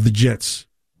of the Jets.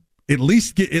 At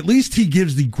least he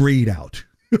gives the grade out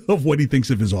of what he thinks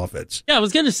of his offense. Yeah, I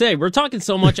was going to say, we're talking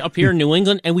so much up here in New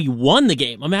England, and we won the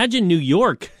game. Imagine New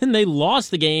York, and they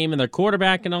lost the game, and their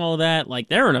quarterback and all of that. Like,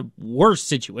 they're in a worse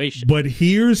situation. But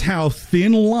here's how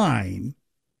thin line,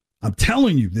 I'm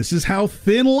telling you, this is how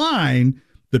thin line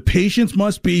the patience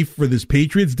must be for this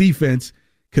Patriots defense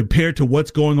compared to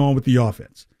what's going on with the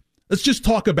offense. Let's just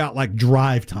talk about, like,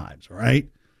 drive times, all right?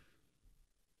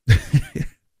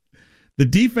 The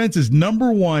defense is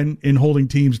number 1 in holding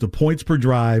teams to points per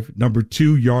drive, number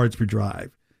 2 yards per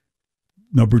drive,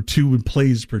 number 2 in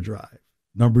plays per drive,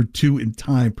 number 2 in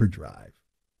time per drive.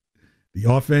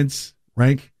 The offense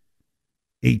rank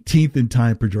 18th in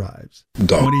time per drives,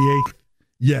 28th.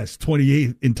 Yes,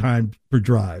 28th in time per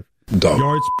drive.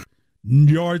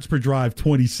 Yards per drive,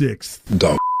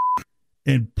 26th.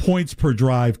 And points per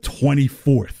drive,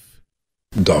 24th.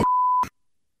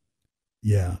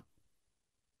 Yeah.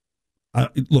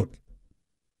 Look,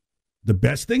 the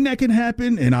best thing that can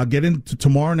happen, and I'll get into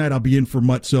tomorrow night, I'll be in for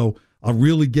Mutt, so I'll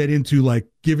really get into like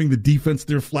giving the defense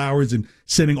their flowers and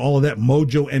sending all of that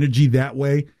mojo energy that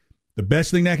way. The best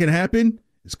thing that can happen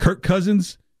is Kirk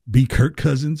Cousins be Kirk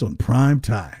Cousins on prime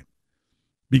time,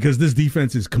 because this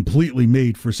defense is completely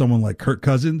made for someone like Kirk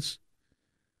Cousins,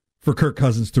 for Kirk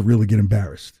Cousins to really get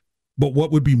embarrassed. But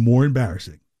what would be more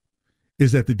embarrassing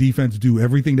is that the defense do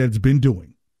everything that it's been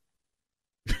doing,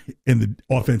 and the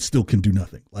offense still can do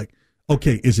nothing. Like,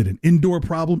 okay, is it an indoor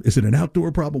problem? Is it an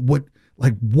outdoor problem? What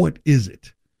is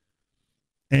it?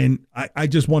 And I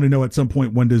just want to know at some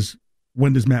point, when does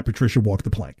Matt Patricia walk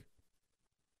the plank?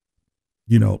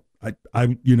 You know,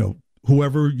 I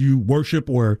whoever you worship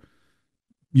or,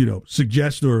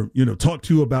 suggest or, talk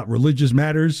to about religious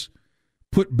matters,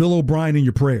 put Bill O'Brien in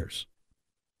your prayers.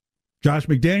 Josh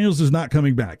McDaniels is not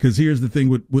coming back, because here's the thing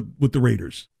with the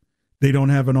Raiders. They don't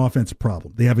have an offensive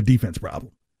problem. They have a defense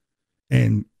problem.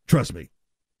 And trust me,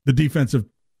 the defensive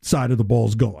side of the ball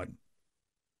is gone.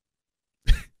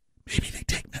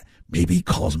 Maybe he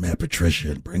calls Matt Patricia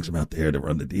and brings him out there to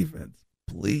run the defense.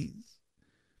 Please.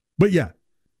 But yeah,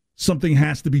 something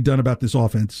has to be done about this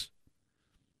offense.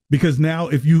 Because now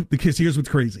because here's what's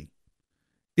crazy.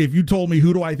 If you told me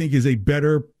who do I think is a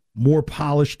better, more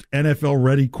polished,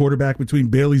 NFL-ready quarterback between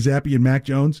Bailey Zappi and Mac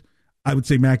Jones, I would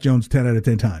say Mac Jones 10 out of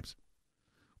 10 times.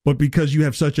 But because you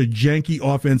have such a janky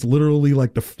offense, literally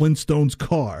like the Flintstones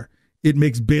car, it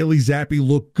makes Bailey Zappi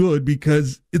look good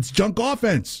because it's junk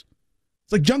offense.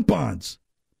 It's like junk bonds.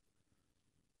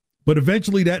 But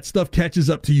eventually that stuff catches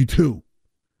up to you too.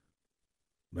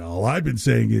 Now, all I've been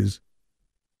saying is,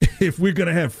 if we're going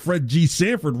to have Fred G.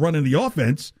 Sanford running the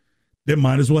offense, then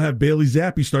might as well have Bailey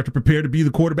Zappi start to prepare to be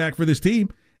the quarterback for this team.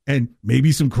 And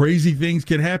maybe some crazy things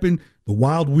can happen, the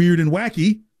wild, weird, and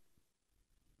wacky.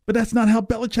 But that's not how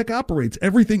Belichick operates.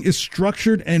 Everything is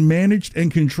structured and managed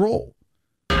and controlled.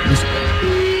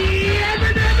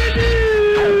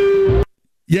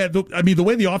 Yeah, the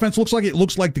way the offense looks like, it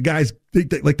looks like the guys,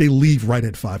 they leave right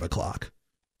at 5 o'clock.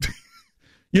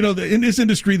 In this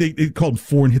industry, they call them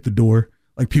 4 and hit the door.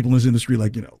 Like, people in this industry,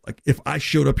 like if I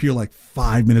showed up here like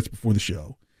 5 minutes before the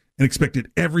show and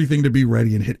expected everything to be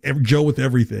ready and hit Joe with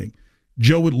everything,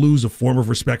 Joe would lose a form of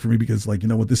respect for me, because,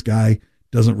 this guy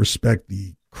doesn't respect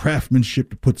the craftsmanship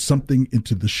to put something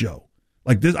into the show.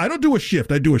 Like this, I don't do a shift,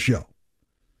 I do a show.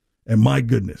 And my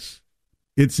goodness,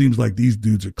 it seems like these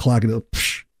dudes are clocking up.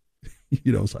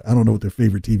 It's like, I don't know what their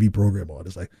favorite TV program on.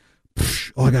 It's like,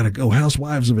 I got to go.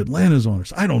 Housewives of Atlanta's on.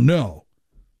 I don't know.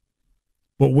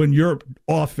 But when your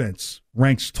offense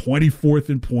ranks 24th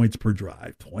in points per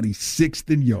drive, 26th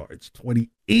in yards,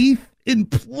 28th in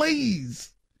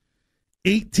plays,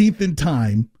 18th in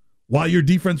time, while your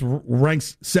defense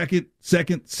ranks second,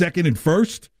 and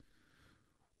first,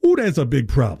 that's a big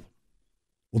problem.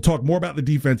 We'll talk more about the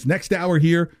defense next hour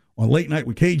here on Late Night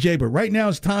with KJ, but right now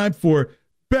it's time for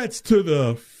Bets to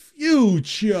the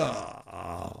Future.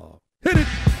 Hit it.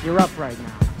 You're up right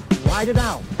now. Ride it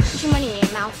out. Too money in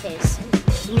your mouth is.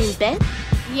 You mean bet?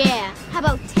 Yeah. How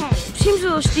about 10? Seems a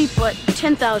little steep, but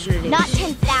 10,000 it is. Not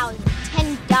 10,000.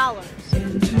 $10.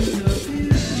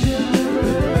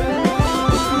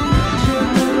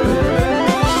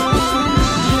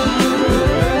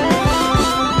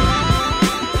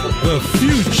 The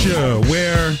future,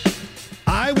 where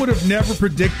I would have never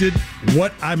predicted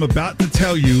what I'm about to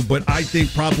tell you, but I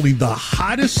think probably the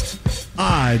hottest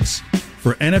odds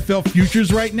for NFL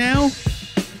futures right now,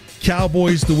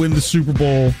 Cowboys to win the Super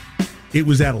Bowl. It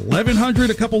was at 1,100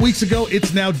 a couple weeks ago.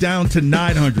 It's now down to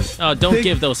 900. Oh, don't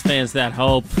give those fans that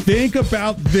hope. Think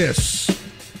about this.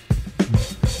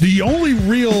 The only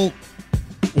real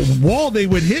wall they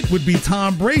would hit would be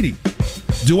Tom Brady.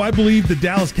 Do I believe the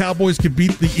Dallas Cowboys could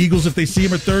beat the Eagles if they see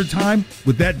him a third time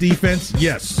with that defense?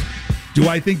 Yes. Do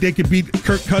I think they could beat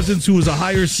Kirk Cousins, who was a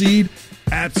higher seed?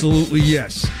 Absolutely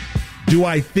yes. Do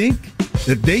I think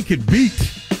that they could beat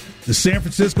the San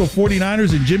Francisco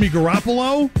 49ers and Jimmy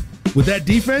Garoppolo with that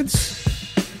defense?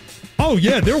 Oh,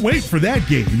 yeah, they're waiting for that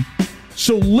game.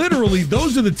 So literally,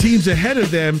 those are the teams ahead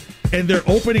of them, and their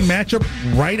opening matchup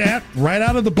right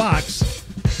out of the box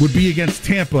would be against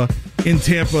Tampa in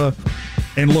Tampa.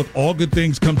 And look, all good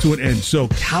things come to an end. So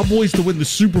Cowboys to win the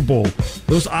Super Bowl,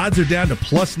 those odds are down to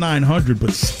plus 900,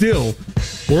 but still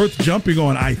worth jumping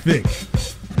on, I think.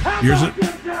 Here's it.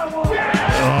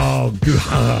 Oh,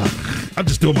 God. I'm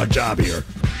just doing my job here.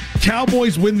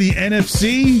 Cowboys win the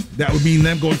NFC. That would mean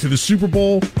them going to the Super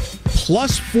Bowl.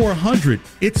 Plus 400.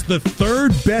 It's the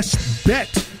third best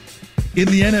bet in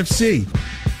the NFC.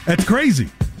 That's crazy.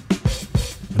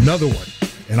 Another one.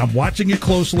 And I'm watching it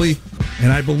closely,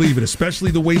 and I believe it,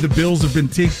 especially the way the Bills have been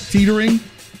teetering.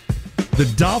 The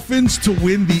Dolphins to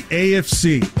win the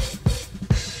AFC.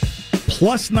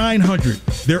 Plus 900.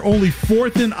 They're only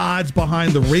fourth in odds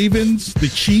behind the Ravens, the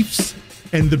Chiefs,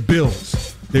 and the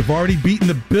Bills. They've already beaten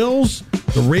the Bills.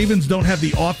 The Ravens don't have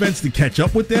the offense to catch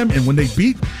up with them, and when the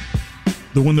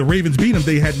Ravens beat them,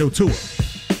 they had no Tua.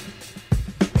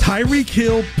 Tyreek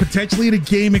Hill, potentially in a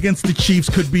game against the Chiefs,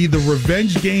 could be the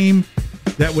revenge game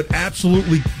that would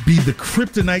absolutely be the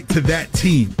kryptonite to that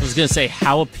team. I was going to say,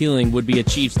 how appealing would be a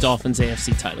Chiefs-Dolphins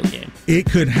AFC title game? It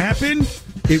could happen.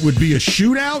 It would be a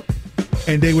shootout,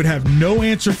 and they would have no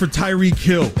answer for Tyreek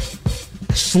Hill.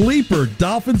 Sleeper,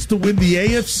 Dolphins to win the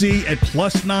AFC at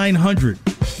plus 900.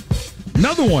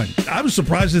 Another one. I was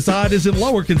surprised this odd isn't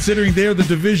lower considering they're the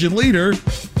division leader.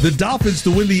 The Dolphins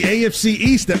to win the AFC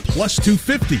East at plus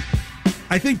 250.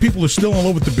 I think people are still in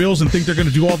love with the Bills and think they're going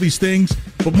to do all these things.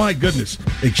 But my goodness,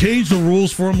 they changed the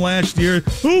rules for them last year.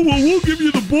 Oh, well, we'll give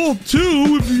you the ball,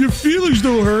 too, if your feelings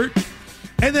don't hurt.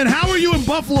 And then how are you in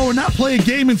Buffalo and not play a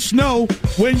game in snow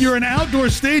when you're an outdoor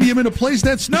stadium in a place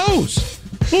that snows?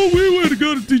 Oh, we want to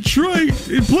go to Detroit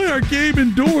and play our game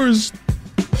indoors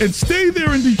and stay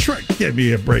there in Detroit. Give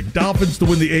me a break. Dolphins to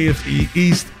win the AFC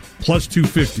East, plus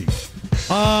 250.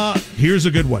 Here's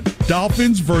a good one.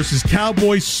 Dolphins versus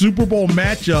Cowboys Super Bowl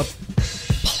matchup,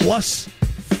 plus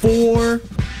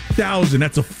 4,000.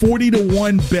 That's a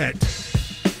 40-1 bet.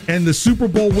 And the Super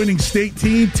Bowl winning state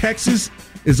team, Texas,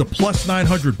 is a plus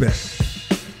 900 bet.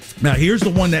 Now, here's the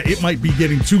one that it might be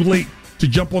getting too late to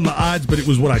jump on the odds, but it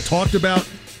was what I talked about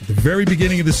at the very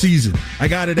beginning of the season. I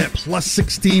got it at plus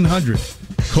 1,600.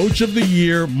 Coach of the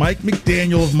Year, Mike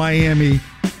McDaniel of Miami,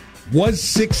 was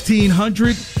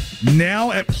 1,600.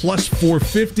 Now at plus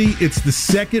 450. It's the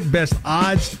second best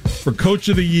odds for Coach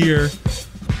of the Year,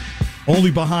 only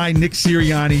behind Nick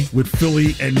Sirianni with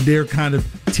Philly, and they're kind of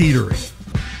teetering.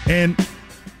 And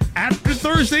after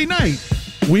Thursday night,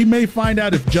 we may find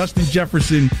out if Justin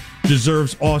Jefferson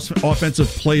deserves Offensive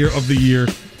Player of the Year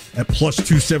at plus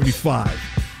 275.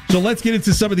 So let's get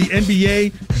into some of the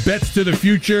NBA bets to the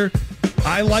future.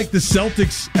 I like the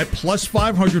Celtics at plus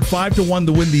 500, 5-1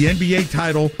 to win the NBA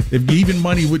title. They've even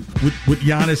money with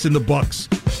Giannis and the Bucks.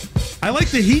 I like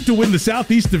the Heat to win the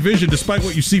Southeast Division, despite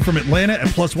what you see from Atlanta at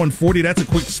plus 140. That's a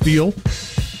quick steal.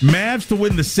 Mavs to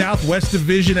win the Southwest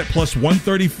Division at plus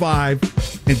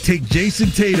 135 and take Jason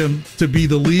Tatum to be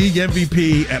the league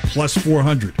MVP at plus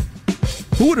 400.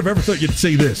 Who would have ever thought you'd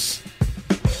say this?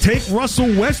 Take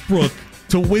Russell Westbrook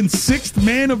to win Sixth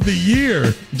Man of the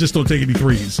Year. Just don't take any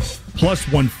threes. Plus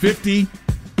 150.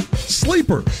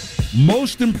 Sleeper.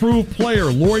 Most improved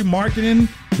player, Lauri Markkanen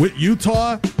with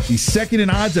Utah. He's second in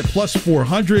odds at plus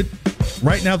 400.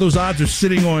 Right now, those odds are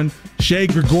sitting on Shai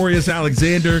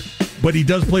Gilgeous-Alexander, but he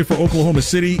does play for Oklahoma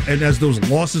City, and as those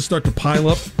losses start to pile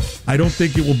up, I don't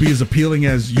think it will be as appealing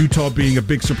as Utah being a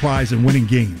big surprise and winning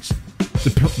games. The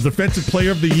Defensive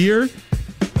Player of the Year,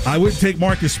 I would take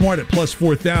Marcus Smart at plus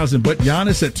 4,000, but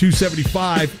Giannis at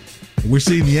 275. We're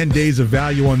seeing the end days of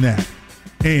value on that.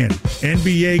 And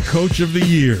NBA Coach of the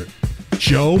Year,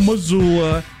 Joe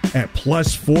Mazzulla at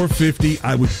plus 450.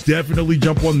 I would definitely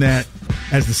jump on that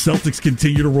as the Celtics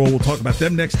continue to roll. We'll talk about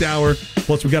them next hour.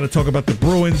 Plus, we got to talk about the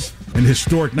Bruins, an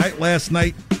historic night last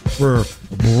night for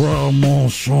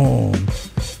Bramonchon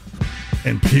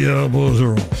and Pierre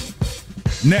Bergeron.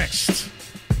 Next,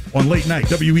 on Late Night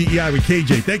WEEI with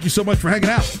KJ. Thank you so much for hanging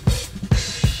out.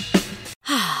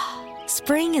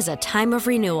 Spring is a time of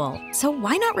renewal, so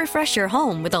why not refresh your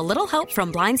home with a little help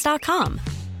from Blinds.com?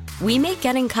 We make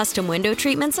getting custom window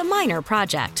treatments a minor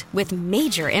project with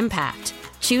major impact.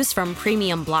 Choose from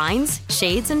premium blinds,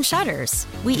 shades, and shutters.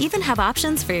 We even have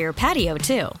options for your patio,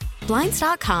 too.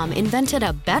 Blinds.com invented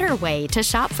a better way to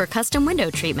shop for custom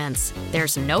window treatments.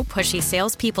 There's no pushy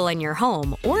salespeople in your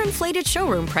home or inflated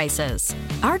showroom prices.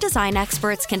 Our design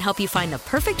experts can help you find the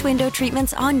perfect window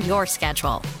treatments on your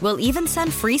schedule. We'll even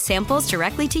send free samples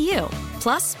directly to you.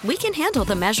 Plus, we can handle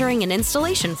the measuring and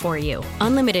installation for you.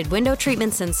 Unlimited window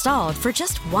treatments installed for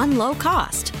just one low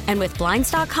cost. And with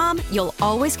Blinds.com, you'll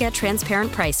always get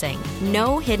transparent pricing.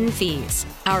 No hidden fees.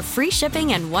 Our free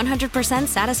shipping and 100%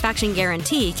 satisfaction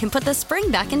guarantee can put the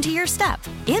spring back into your step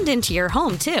and into your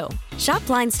home, too. Shop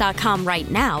Blinds.com right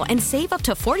now and save up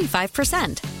to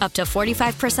 45%. Up to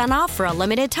 45% off for a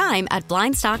limited time at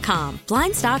Blinds.com.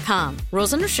 Blinds.com.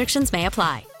 Rules and restrictions may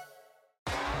apply.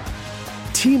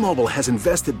 T-Mobile has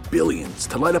invested billions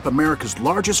to light up America's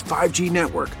largest 5G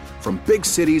network, from big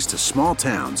cities to small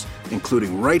towns,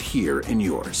 including right here in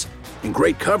yours. And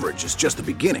great coverage is just the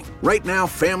beginning. Right now,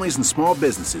 families and small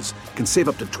businesses can save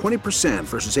up to 20%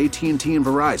 versus AT&T and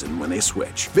Verizon when they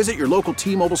switch. Visit your local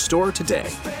T-Mobile store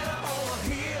today.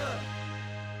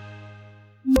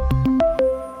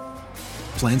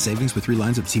 Plan savings with 3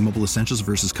 lines of T-Mobile Essentials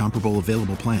versus comparable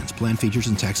available plans. Plan features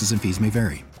and taxes and fees may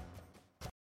vary.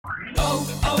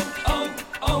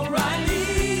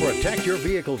 Protect your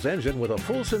vehicle's engine with a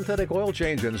full synthetic oil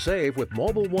change and save with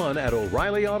Mobil 1 at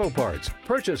O'Reilly Auto Parts.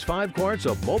 Purchase 5 quarts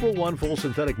of Mobil 1 full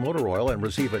synthetic motor oil and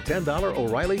receive a $10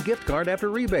 O'Reilly gift card after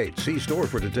rebate. See store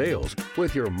for details.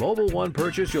 With your Mobil 1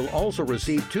 purchase, you'll also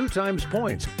receive 2 times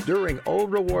points during O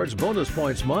Rewards Bonus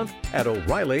Points Month at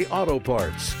O'Reilly Auto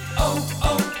Parts.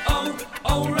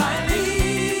 O'Reilly